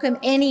of welcome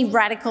any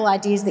radical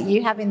ideas that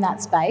you have in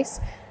that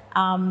space,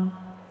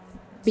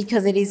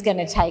 because it is going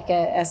to take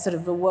a sort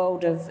of a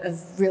world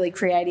of really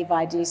creative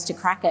ideas to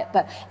crack it.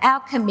 But our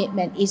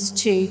commitment is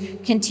to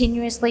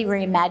continuously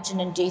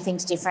reimagine and do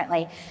things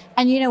differently.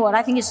 And you know what?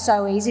 I think it's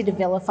so easy to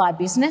vilify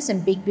business,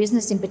 and big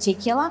business in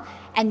particular,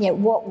 and yet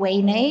what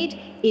we need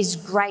is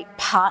great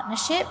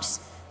partnerships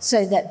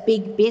so that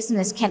big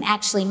business can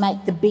actually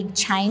make the big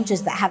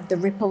changes that have the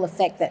ripple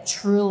effect that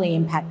truly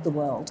impact the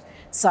world.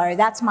 So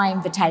that's my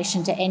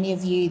invitation to any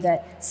of you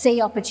that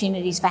see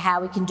opportunities for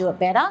how we can do it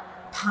better.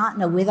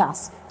 Partner with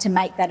us to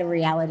make that a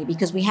reality,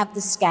 because we have the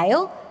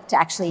scale to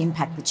actually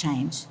impact the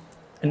change.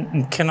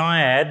 And can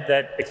I add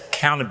that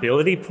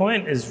accountability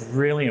point is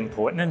really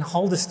important, and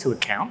hold us to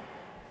account.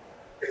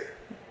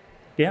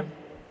 Yeah,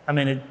 I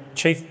mean, a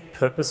chief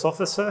purpose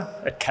officer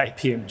at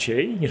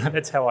KPMG,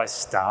 that's how I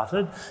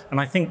started.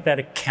 And I think that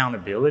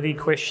accountability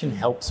question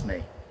helps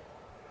me,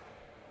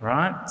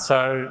 right?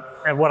 So,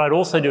 and what I'd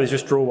also do is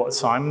just draw what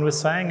Simon was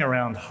saying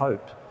around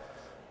hope.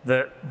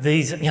 That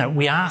these,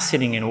 we are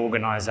sitting in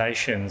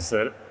organisations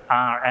that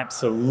are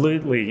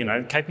absolutely,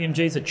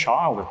 KPMG is a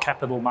child of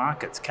capital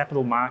markets.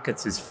 Capital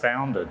markets is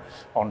founded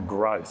on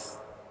growth.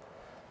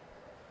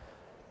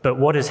 But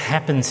what has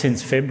happened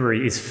since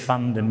February is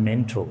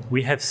fundamental.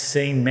 We have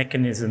seen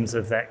mechanisms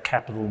of that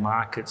capital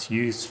markets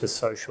used for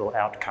social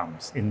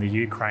outcomes in the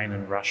Ukraine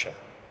and Russia.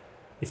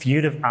 If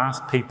you'd have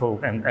asked people,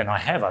 and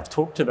I've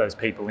talked to those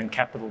people in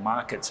capital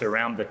markets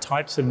around the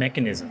types of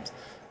mechanisms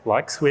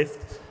like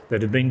SWIFT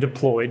that have been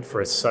deployed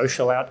for a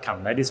social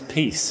outcome, that is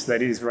peace,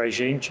 that is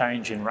regime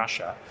change in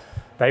Russia,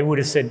 they would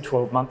have said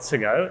 12 months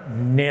ago,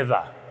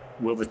 never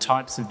will the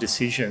types of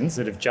decisions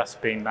that have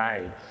just been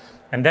made.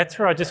 And that's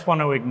where I just want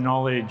to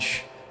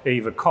acknowledge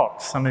Eva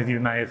Cox. Some of you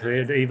may have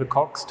heard Eva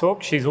Cox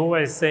talk. She's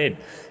always said,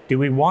 do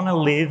we want to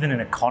live in an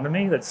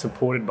economy that's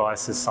supported by a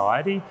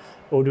society,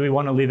 or do we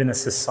want to live in a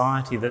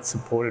society that's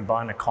supported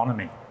by an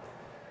economy?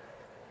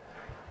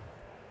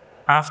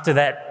 After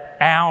that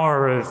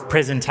hour of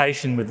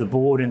presentation with the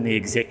board and the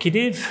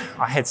executive,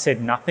 I had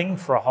said nothing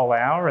for a whole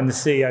hour, and the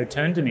CEO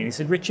turned to me and he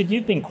said, Richard,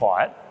 you've been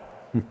quiet.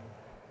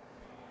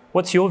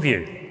 What's your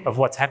view of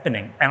what's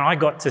happening? And I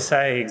got to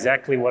say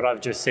exactly what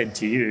I've just said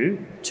to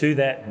you, to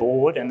that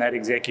board and that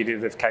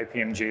executive of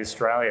KPMG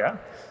Australia,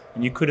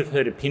 and you could have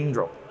heard a pin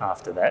drop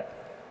after that.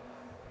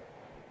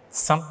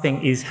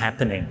 Something is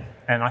happening.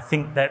 And I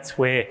think that's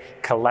where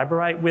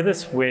collaborate with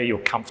us, where you're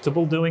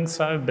comfortable doing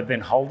so, but then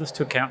hold us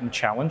to account and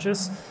challenge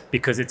us,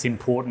 because it's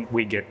important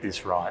we get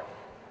this right.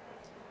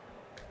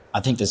 I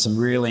think there's some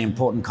really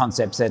important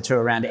concepts there too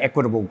around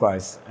equitable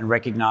growth and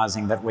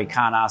recognising that we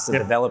can't ask the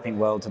developing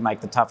world to make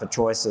the tougher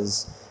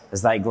choices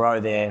as they grow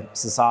their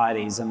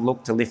societies and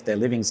look to lift their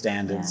living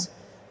standards.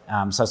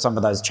 So some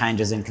of those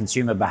changes in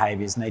consumer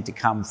behaviours need to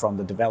come from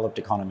the developed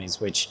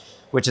economies, which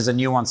is a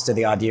nuance to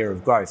the idea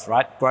of growth,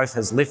 right? Growth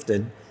has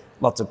lifted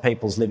lots of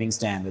people's living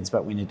standards,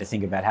 but we need to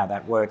think about how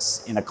that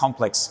works in a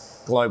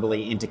complex,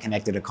 globally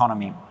interconnected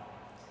economy.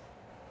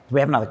 Do we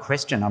have another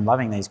question? I'm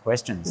loving these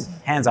questions.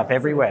 Hands up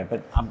everywhere,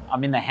 but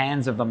I'm in the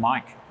hands of the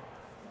mic.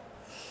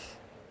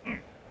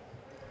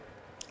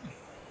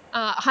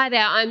 Hi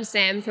there, I'm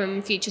Sam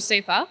from Future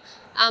Super.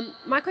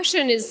 My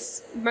question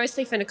is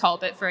mostly for Nicole,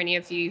 but for any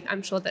of you,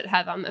 I'm sure that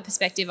have a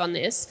perspective on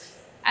this.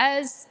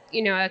 As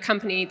you know, a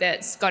company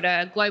that's got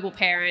a global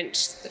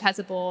parent, that has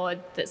a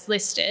board, that's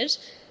listed,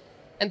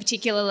 and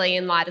particularly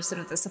in light of sort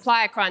of the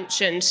supplier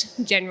crunch and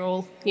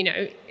general,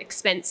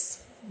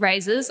 expense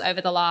raises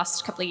over the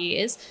last couple of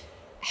years,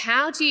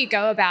 how do you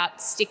go about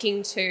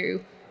sticking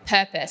to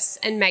purpose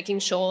and making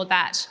sure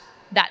that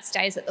that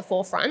stays at the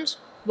forefront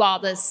while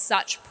there's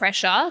such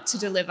pressure to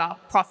deliver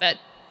profit,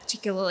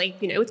 particularly,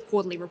 with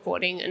quarterly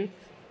reporting and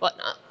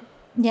whatnot?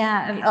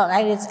 Yeah,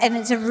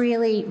 it's a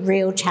really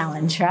real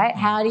challenge, right?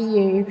 How do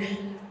you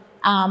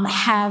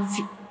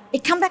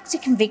it come back to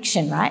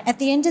conviction, right? At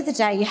the end of the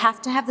day, you have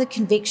to have the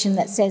conviction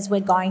that says we're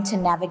going to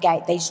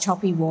navigate these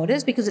choppy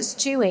waters, because it's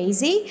too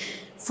easy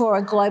for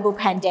a global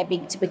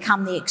pandemic to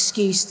become the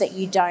excuse that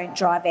you don't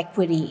drive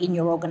equity in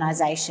your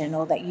organisation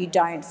or that you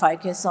don't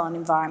focus on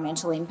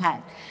environmental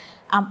impact.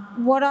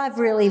 What I've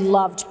really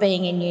loved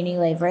being in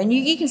Unilever, and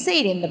you can see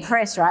it in the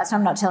press, right? So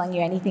I'm not telling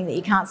you anything that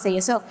you can't see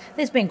yourself.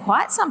 There's been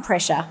quite some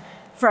pressure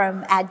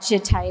from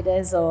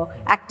agitators or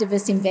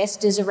activist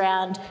investors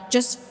around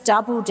just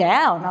double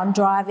down on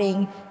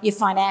driving your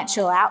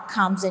financial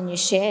outcomes and your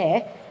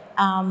share.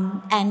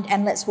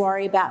 And let's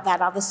worry about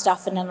that other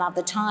stuff in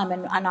another time.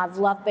 And I've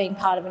loved being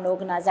part of an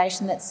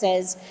organisation that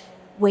says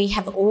we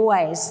have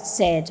always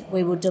said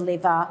we will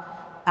deliver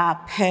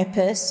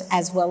purpose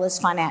as well as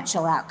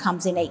financial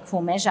outcomes in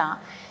equal measure,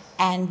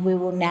 and we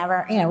will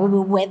we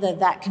will weather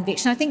that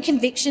conviction. I think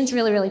conviction's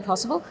really, really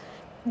possible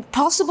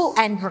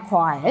and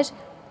required.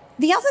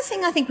 The other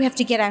thing I think we have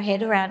to get our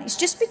head around is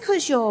just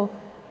because you're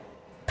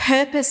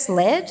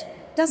purpose-led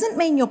doesn't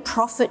mean you're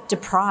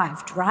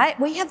profit-deprived, right?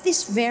 We have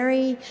this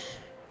very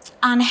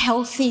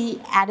unhealthy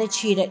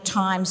attitude at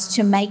times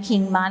to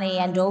making money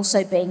and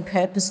also being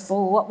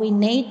purposeful. What we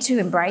need to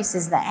embrace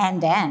is the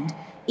and.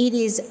 It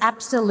is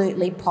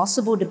absolutely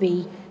possible to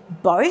be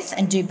both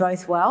and do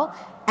both well.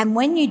 And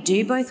when you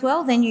do both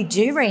well, then you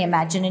do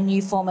reimagine a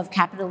new form of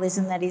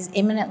capitalism that is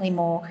eminently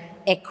more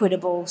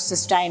equitable,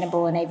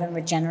 sustainable, and even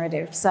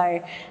regenerative.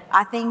 So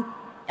I think,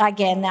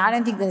 again, I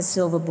don't think there's a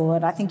silver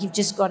bullet. I think you've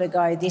just got to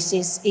go,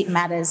 it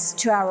matters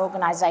to our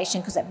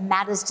organisation because it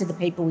matters to the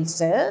people we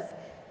serve,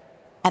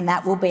 and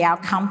that will be our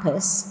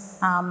compass.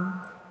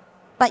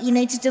 But you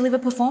need to deliver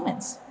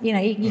performance. You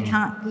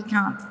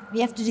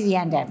have to do the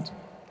and.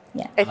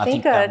 Yeah. I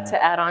think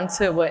to add on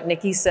to what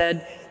Nikki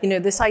said,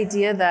 this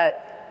idea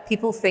that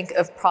people think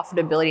of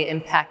profitability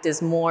impact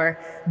as more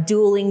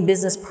dueling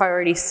business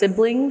priority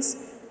siblings,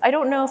 I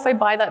don't know if I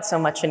buy that so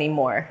much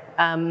anymore.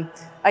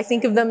 I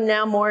think of them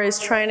now more as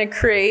trying to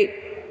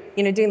create,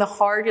 doing the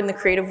hard and the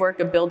creative work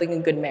of building a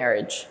good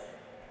marriage,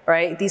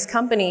 right? These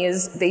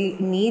companies, they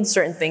need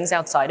certain things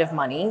outside of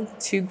money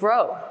to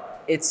grow.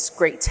 It's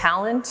great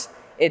talent,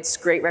 it's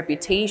great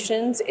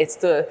reputations, it's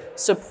the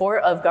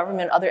support of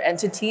government, other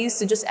entities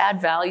to just add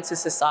value to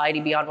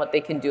society beyond what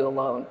they can do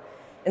alone.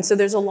 And so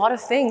there's a lot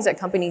of things that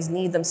companies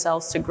need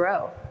themselves to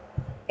grow.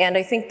 And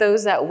I think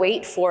those that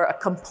wait for a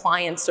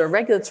compliance or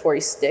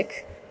regulatory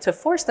stick to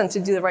force them to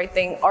do the right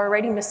thing are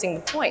already missing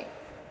the point.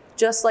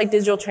 Just like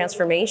digital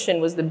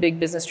transformation was the big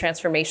business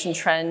transformation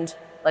trend,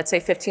 let's say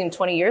 15,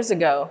 20 years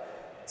ago,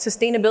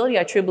 sustainability,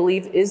 I truly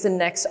believe, is the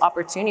next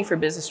opportunity for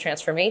business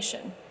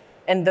transformation.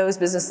 And those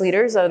business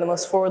leaders that are the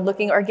most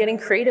forward-looking are getting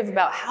creative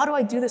about how do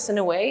I do this in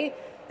a way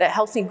that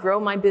helps me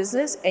grow my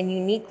business and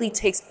uniquely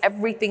takes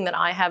everything that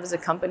I have as a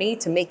company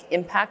to make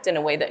impact in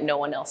a way that no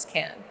one else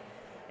can.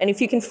 And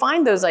if you can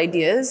find those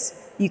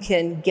ideas, you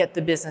can get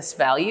the business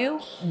value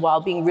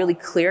while being really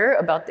clear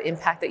about the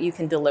impact that you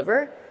can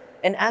deliver.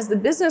 And as the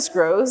business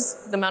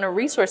grows, the amount of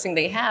resourcing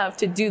they have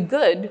to do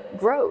good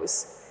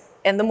grows.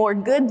 And the more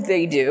good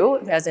they do,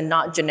 as in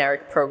not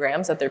generic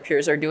programs that their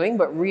peers are doing,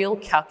 but real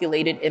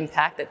calculated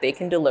impact that they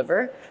can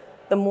deliver,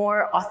 the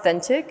more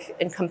authentic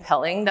and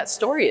compelling that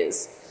story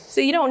is. So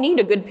you don't need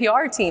a good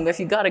PR team if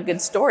you've got a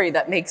good story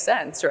that makes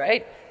sense,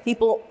 right?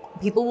 People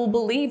will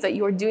believe that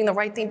you are doing the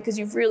right thing because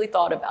you've really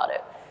thought about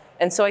it.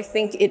 And so I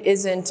think it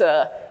isn't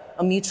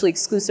a mutually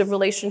exclusive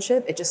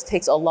relationship. It just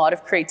takes a lot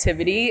of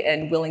creativity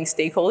and willing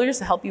stakeholders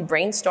to help you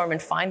brainstorm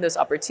and find those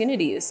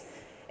opportunities.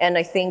 And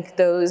I think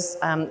those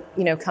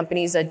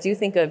companies that do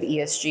think of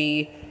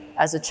ESG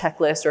as a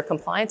checklist or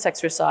compliance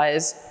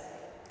exercise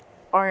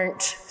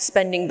aren't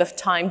spending the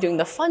time doing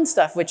the fun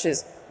stuff, which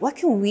is what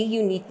can we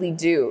uniquely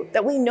do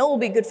that we know will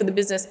be good for the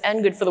business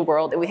and good for the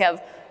world. And we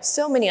have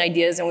so many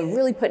ideas and we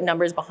really put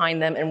numbers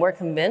behind them, and we're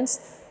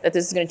convinced that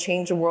this is going to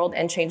change the world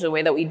and change the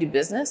way that we do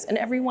business, and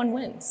everyone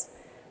wins.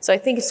 So I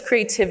think it's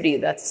creativity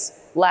that's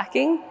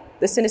lacking.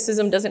 The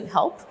cynicism doesn't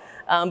help,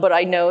 but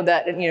I know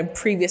that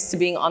previous to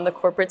being on the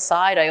corporate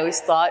side, I always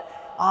thought,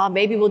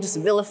 maybe we'll just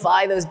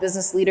vilify those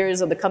business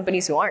leaders of the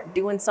companies who aren't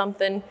doing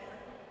something.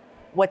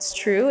 What's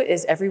true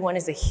is everyone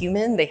is a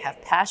human. They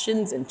have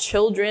passions and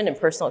children and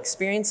personal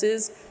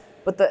experiences,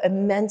 but the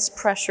immense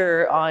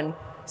pressure on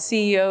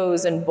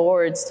CEOs and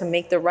boards to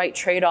make the right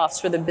trade-offs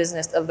for the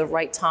business of the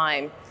right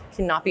time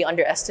cannot be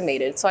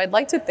underestimated. So I'd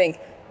like to think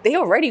they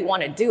already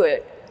want to do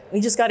it.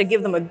 We just got to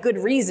give them a good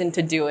reason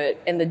to do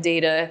it and the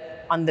data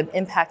on the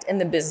impact in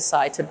the business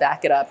side to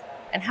back it up.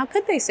 And how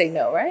could they say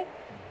no, right?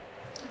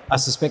 I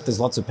suspect there's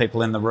lots of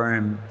people in the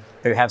room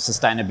who have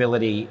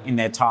sustainability in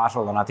their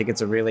title, and I think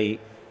it's a really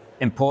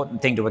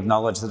important thing to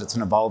acknowledge that it's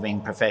an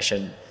evolving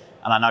profession.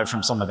 And I know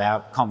from some of our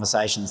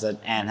conversations that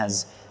Anne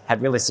has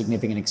had really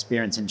significant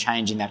experience in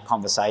changing that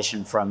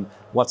conversation from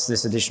what's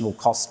this additional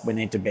cost we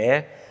need to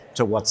bear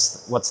to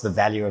what's the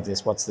value of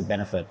this, what's the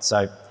benefit.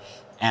 So,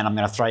 Anne, I'm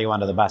going to throw you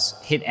under the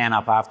bus. Hit Anne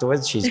up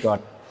afterwards. She's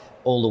got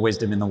all the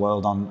wisdom in the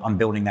world on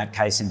building that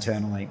case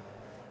internally.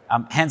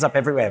 Hands up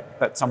everywhere,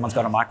 but someone's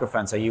got a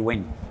microphone, so you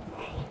win.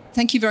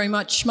 Thank you very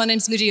much. My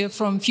name's Lydia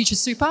from Future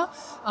Super.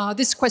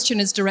 This question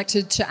is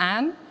directed to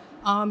Anne.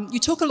 You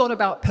talk a lot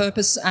about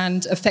purpose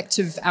and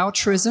effective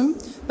altruism,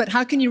 but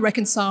how can you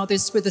reconcile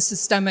this with the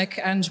systemic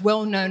and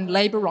well-known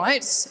labour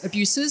rights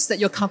abuses that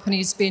your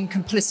company's been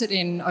complicit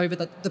in over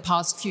the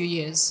past few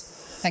years?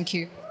 Thank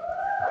you.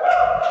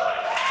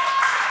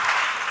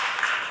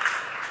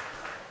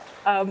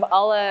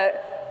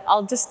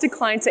 I'll just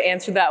decline to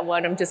answer that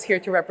one. I'm just here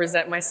to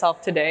represent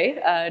myself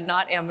today,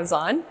 not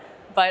Amazon.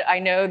 But I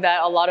know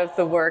that a lot of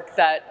the work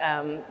that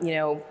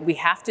we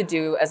have to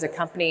do as a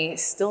company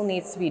still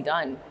needs to be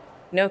done.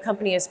 No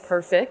company is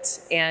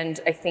perfect, and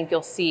I think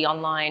you'll see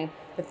online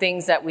the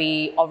things that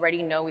we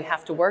already know we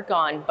have to work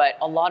on, but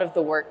a lot of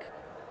the work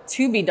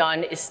to be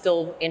done is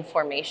still in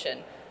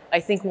formation. I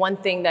think one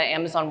thing that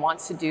Amazon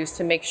wants to do is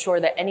to make sure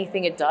that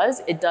anything it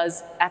does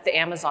at the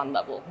Amazon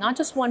level, not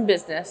just one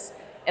business,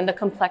 and the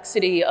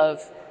complexity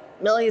of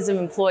millions of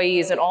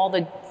employees and all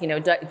the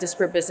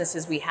disparate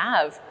businesses we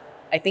have.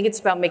 I think it's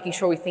about making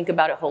sure we think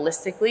about it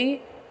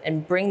holistically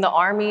and bring the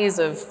armies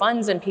of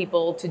funds and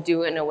people to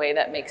do it in a way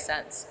that makes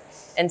sense.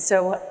 And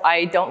so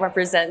I don't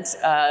represent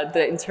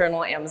the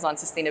internal Amazon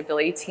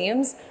sustainability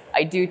teams.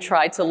 I do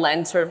try to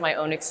lend sort of my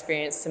own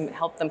experience to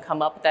help them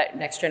come up with that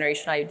next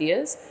generation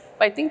ideas.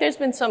 But I think there's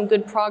been some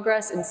good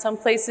progress in some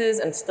places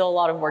and still a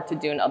lot of work to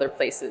do in other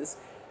places.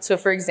 So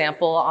for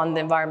example, on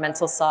the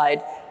environmental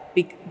side,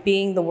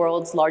 being the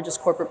world's largest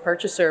corporate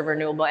purchaser of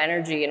renewable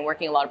energy and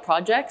working a lot of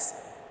projects,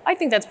 I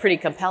think that's pretty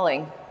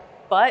compelling.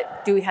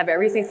 But do we have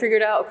everything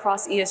figured out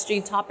across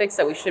ESG topics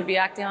that we should be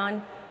acting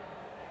on?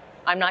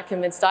 I'm not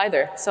convinced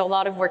either. So a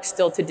lot of work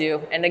still to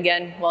do. And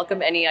again,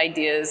 welcome any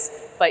ideas.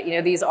 But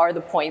these are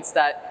the points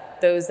that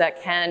those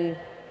that can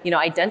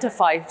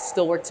identify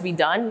still work to be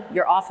done,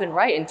 you're often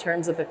right in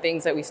terms of the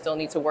things that we still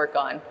need to work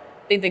on.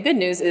 I think the good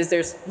news is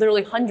there's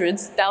literally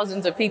hundreds,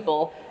 thousands of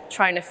people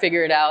trying to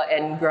figure it out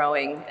and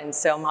growing. And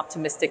so I'm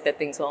optimistic that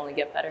things will only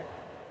get better.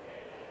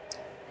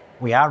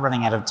 We are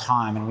running out of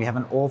time, and we have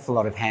an awful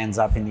lot of hands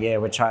up in the air,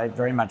 which I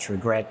very much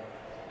regret.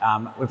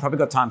 We've probably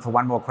got time for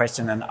one more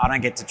question, and I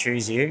don't get to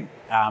choose you.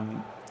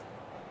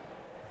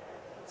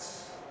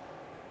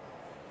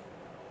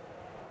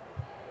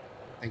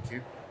 Thank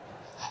you.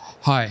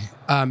 Hi,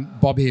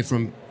 Bob here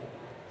from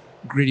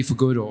Greedy for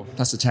Good, or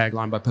that's the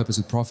tagline, by Purpose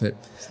with Profit.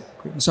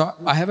 So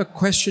I have a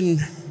question.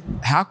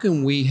 How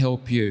can we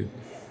help you?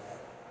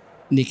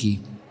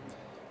 Nikki,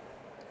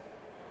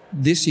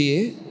 this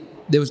year,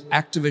 there was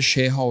activist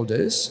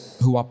shareholders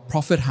who are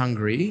profit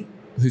hungry,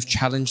 who've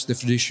challenged the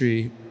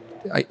fiduciary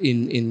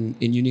in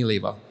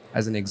Unilever,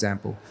 as an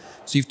example.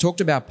 So you've talked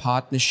about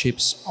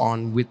partnerships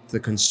with the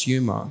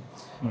consumer,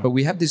 but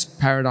we have this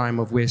paradigm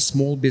of where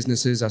small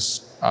businesses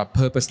are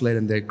purpose-led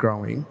and they're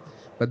growing,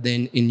 but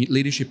then in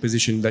leadership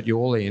position that you're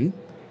all in,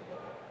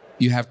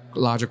 you have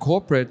larger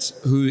corporates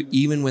who,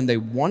 even when they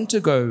want to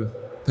go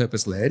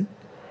purpose-led,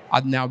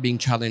 are now being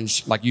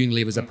challenged, like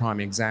Unilever is a prime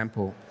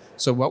example.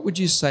 So what would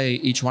you say,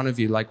 each one of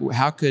you, like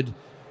how could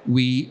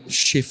we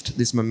shift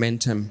this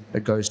momentum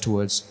that goes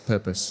towards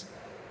purpose?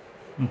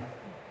 Do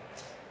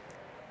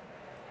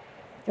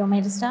you want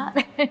me to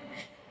start?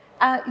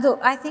 Look,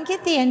 I think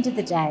at the end of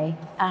the day,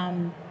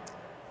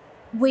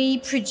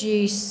 we're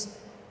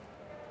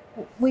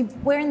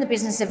in the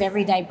business of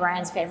everyday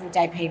brands for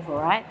everyday people,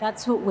 right?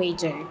 That's what we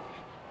do.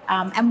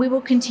 And we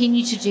will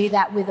continue to do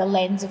that with a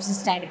lens of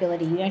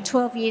sustainability.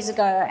 12 years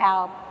ago,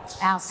 our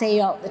our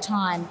CEO at the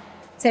time,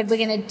 said we're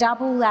going to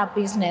double our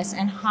business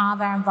and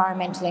halve our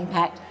environmental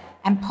impact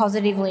and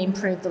positively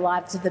improve the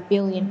lives of the 1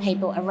 billion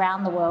people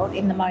around the world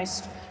in the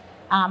most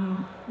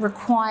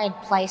required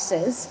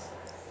places,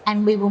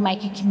 and we will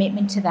make a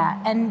commitment to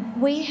that.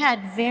 And we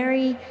had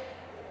very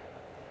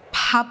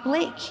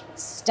public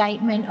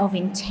statement of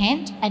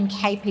intent and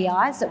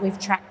KPIs that we've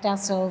tracked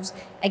ourselves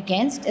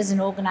against as an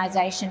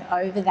organisation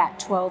over that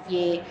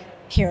 12-year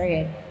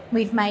period.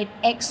 We've made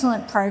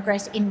excellent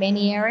progress in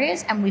many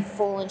areas and we've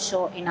fallen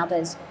short in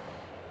others.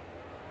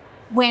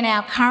 When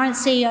our current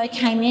CEO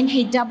came in,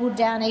 he doubled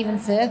down even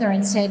further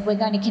and said, we're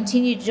going to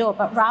continue to do it,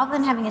 but rather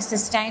than having a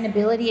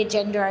sustainability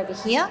agenda over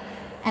here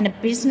and a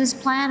business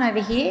plan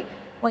over here,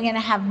 we're going to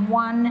have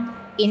one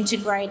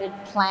integrated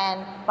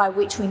plan by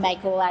which we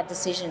make all our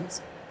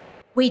decisions.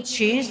 We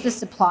choose the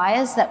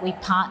suppliers that we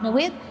partner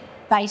with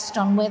based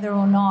on whether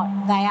or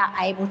not they are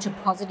able to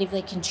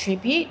positively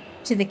contribute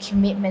to the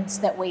commitments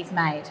that we've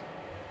made.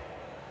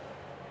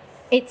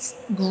 It's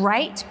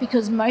great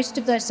because most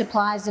of those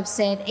suppliers have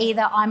said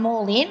either I'm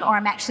all in or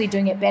I'm actually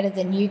doing it better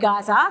than you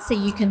guys are, so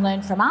you can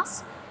learn from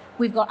us.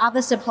 We've got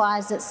other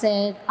suppliers that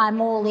said,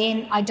 I'm all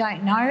in, I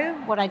don't know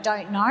what I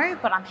don't know,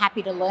 but I'm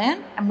happy to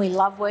learn. And we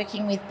love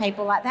working with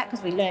people like that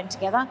because we learn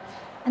together.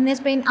 And there's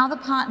been other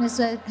partners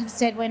that have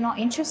said we're not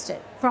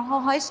interested for a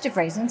whole host of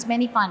reasons,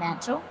 many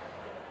financial,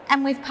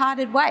 and we've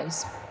parted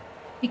ways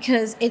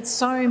because it's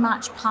so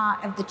much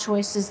part of the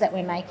choices that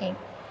we're making.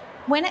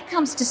 When it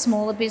comes to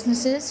smaller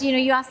businesses, you know,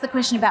 you asked the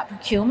question about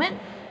procurement.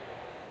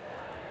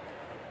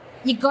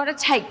 You've got to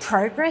take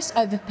progress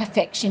over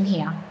perfection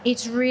here.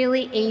 It's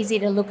really easy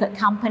to look at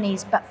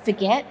companies but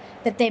forget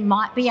that there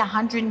might be a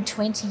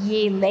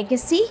 120-year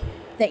legacy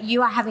that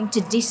you are having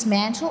to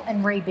dismantle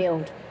and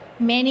rebuild.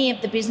 Many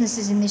of the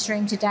businesses in this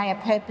room today are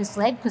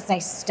purpose-led because they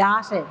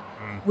started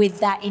with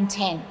that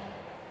intent.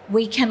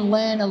 We can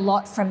learn a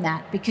lot from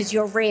that because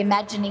you're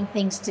reimagining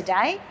things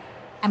today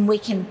and we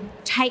can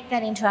take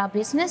that into our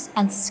business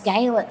and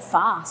scale it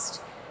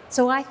fast.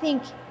 So I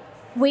think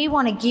we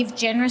want to give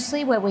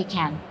generously where we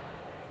can.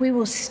 We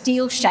will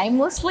steal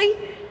shamelessly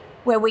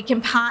where we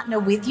can partner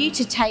with you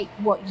to take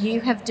what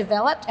you have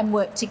developed and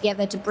work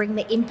together to bring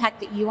the impact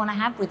that you want to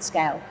have with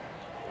scale.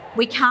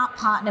 We can't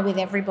partner with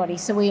everybody,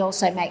 so we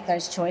also make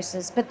those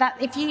choices. But that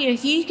if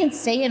you can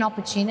see an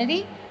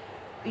opportunity,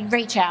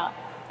 reach out.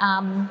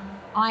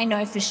 I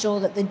know for sure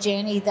that the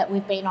journey that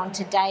we've been on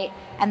to date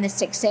and the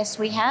success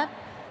we have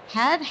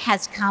had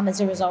has come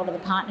as a result of the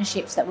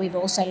partnerships that we've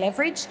also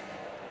leveraged,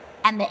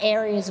 and the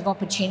areas of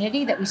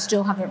opportunity that we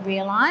still haven't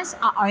realised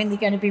are only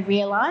going to be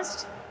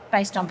realised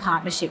based on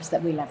partnerships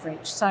that we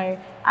leverage. So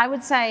I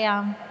would say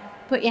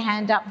put your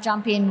hand up,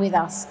 jump in with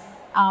us.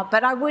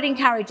 But I would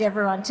encourage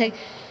everyone to,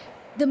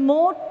 the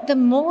more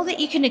that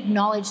you can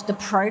acknowledge the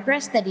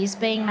progress that is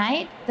being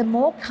made, the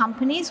more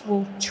companies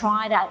will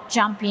try to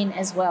jump in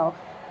as well.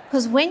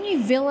 Because when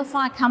you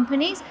vilify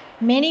companies,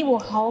 many will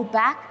hold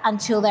back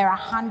until they're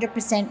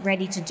 100%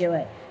 ready to do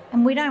it.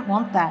 And we don't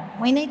want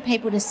that. We need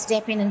people to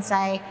step in and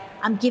say,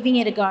 I'm giving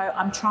it a go,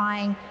 I'm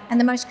trying. And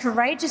the most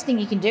courageous thing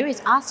you can do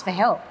is ask for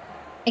help.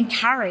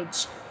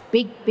 Encourage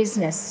big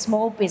business,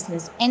 small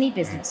business, any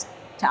business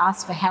to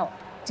ask for help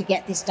to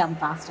get this done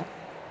faster.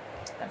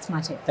 That's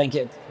my tip. Thank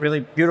you. Really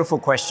beautiful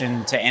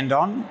question to end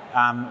on.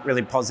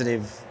 Really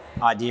positive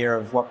idea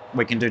of what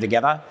we can do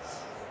together.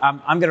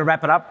 I'm going to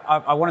wrap it up.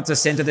 I wanted to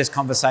centre this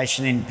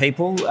conversation in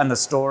people and the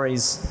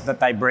stories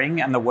that they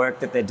bring and the work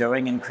that they're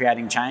doing in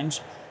creating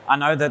change. I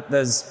know that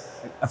there's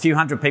a few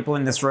hundred people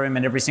in this room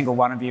and every single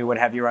one of you would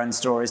have your own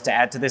stories to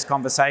add to this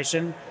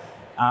conversation.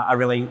 I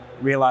really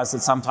realise that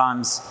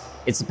sometimes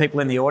it's the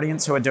people in the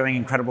audience who are doing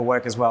incredible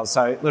work as well.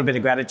 So a little bit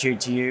of gratitude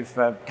to you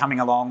for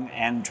coming along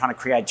and trying to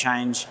create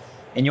change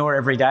in your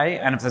everyday.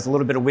 And if there's a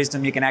little bit of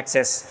wisdom you can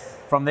access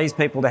from these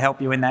people to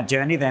help you in that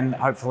journey, then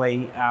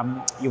hopefully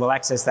you will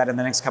access that in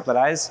the next couple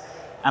of days.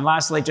 And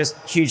lastly, just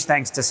huge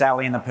thanks to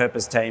Sally and the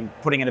Purpose team.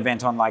 Putting an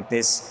event on like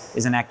this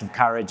is an act of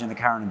courage in the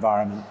current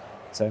environment.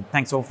 So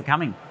thanks all for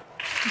coming.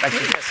 Thank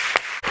you.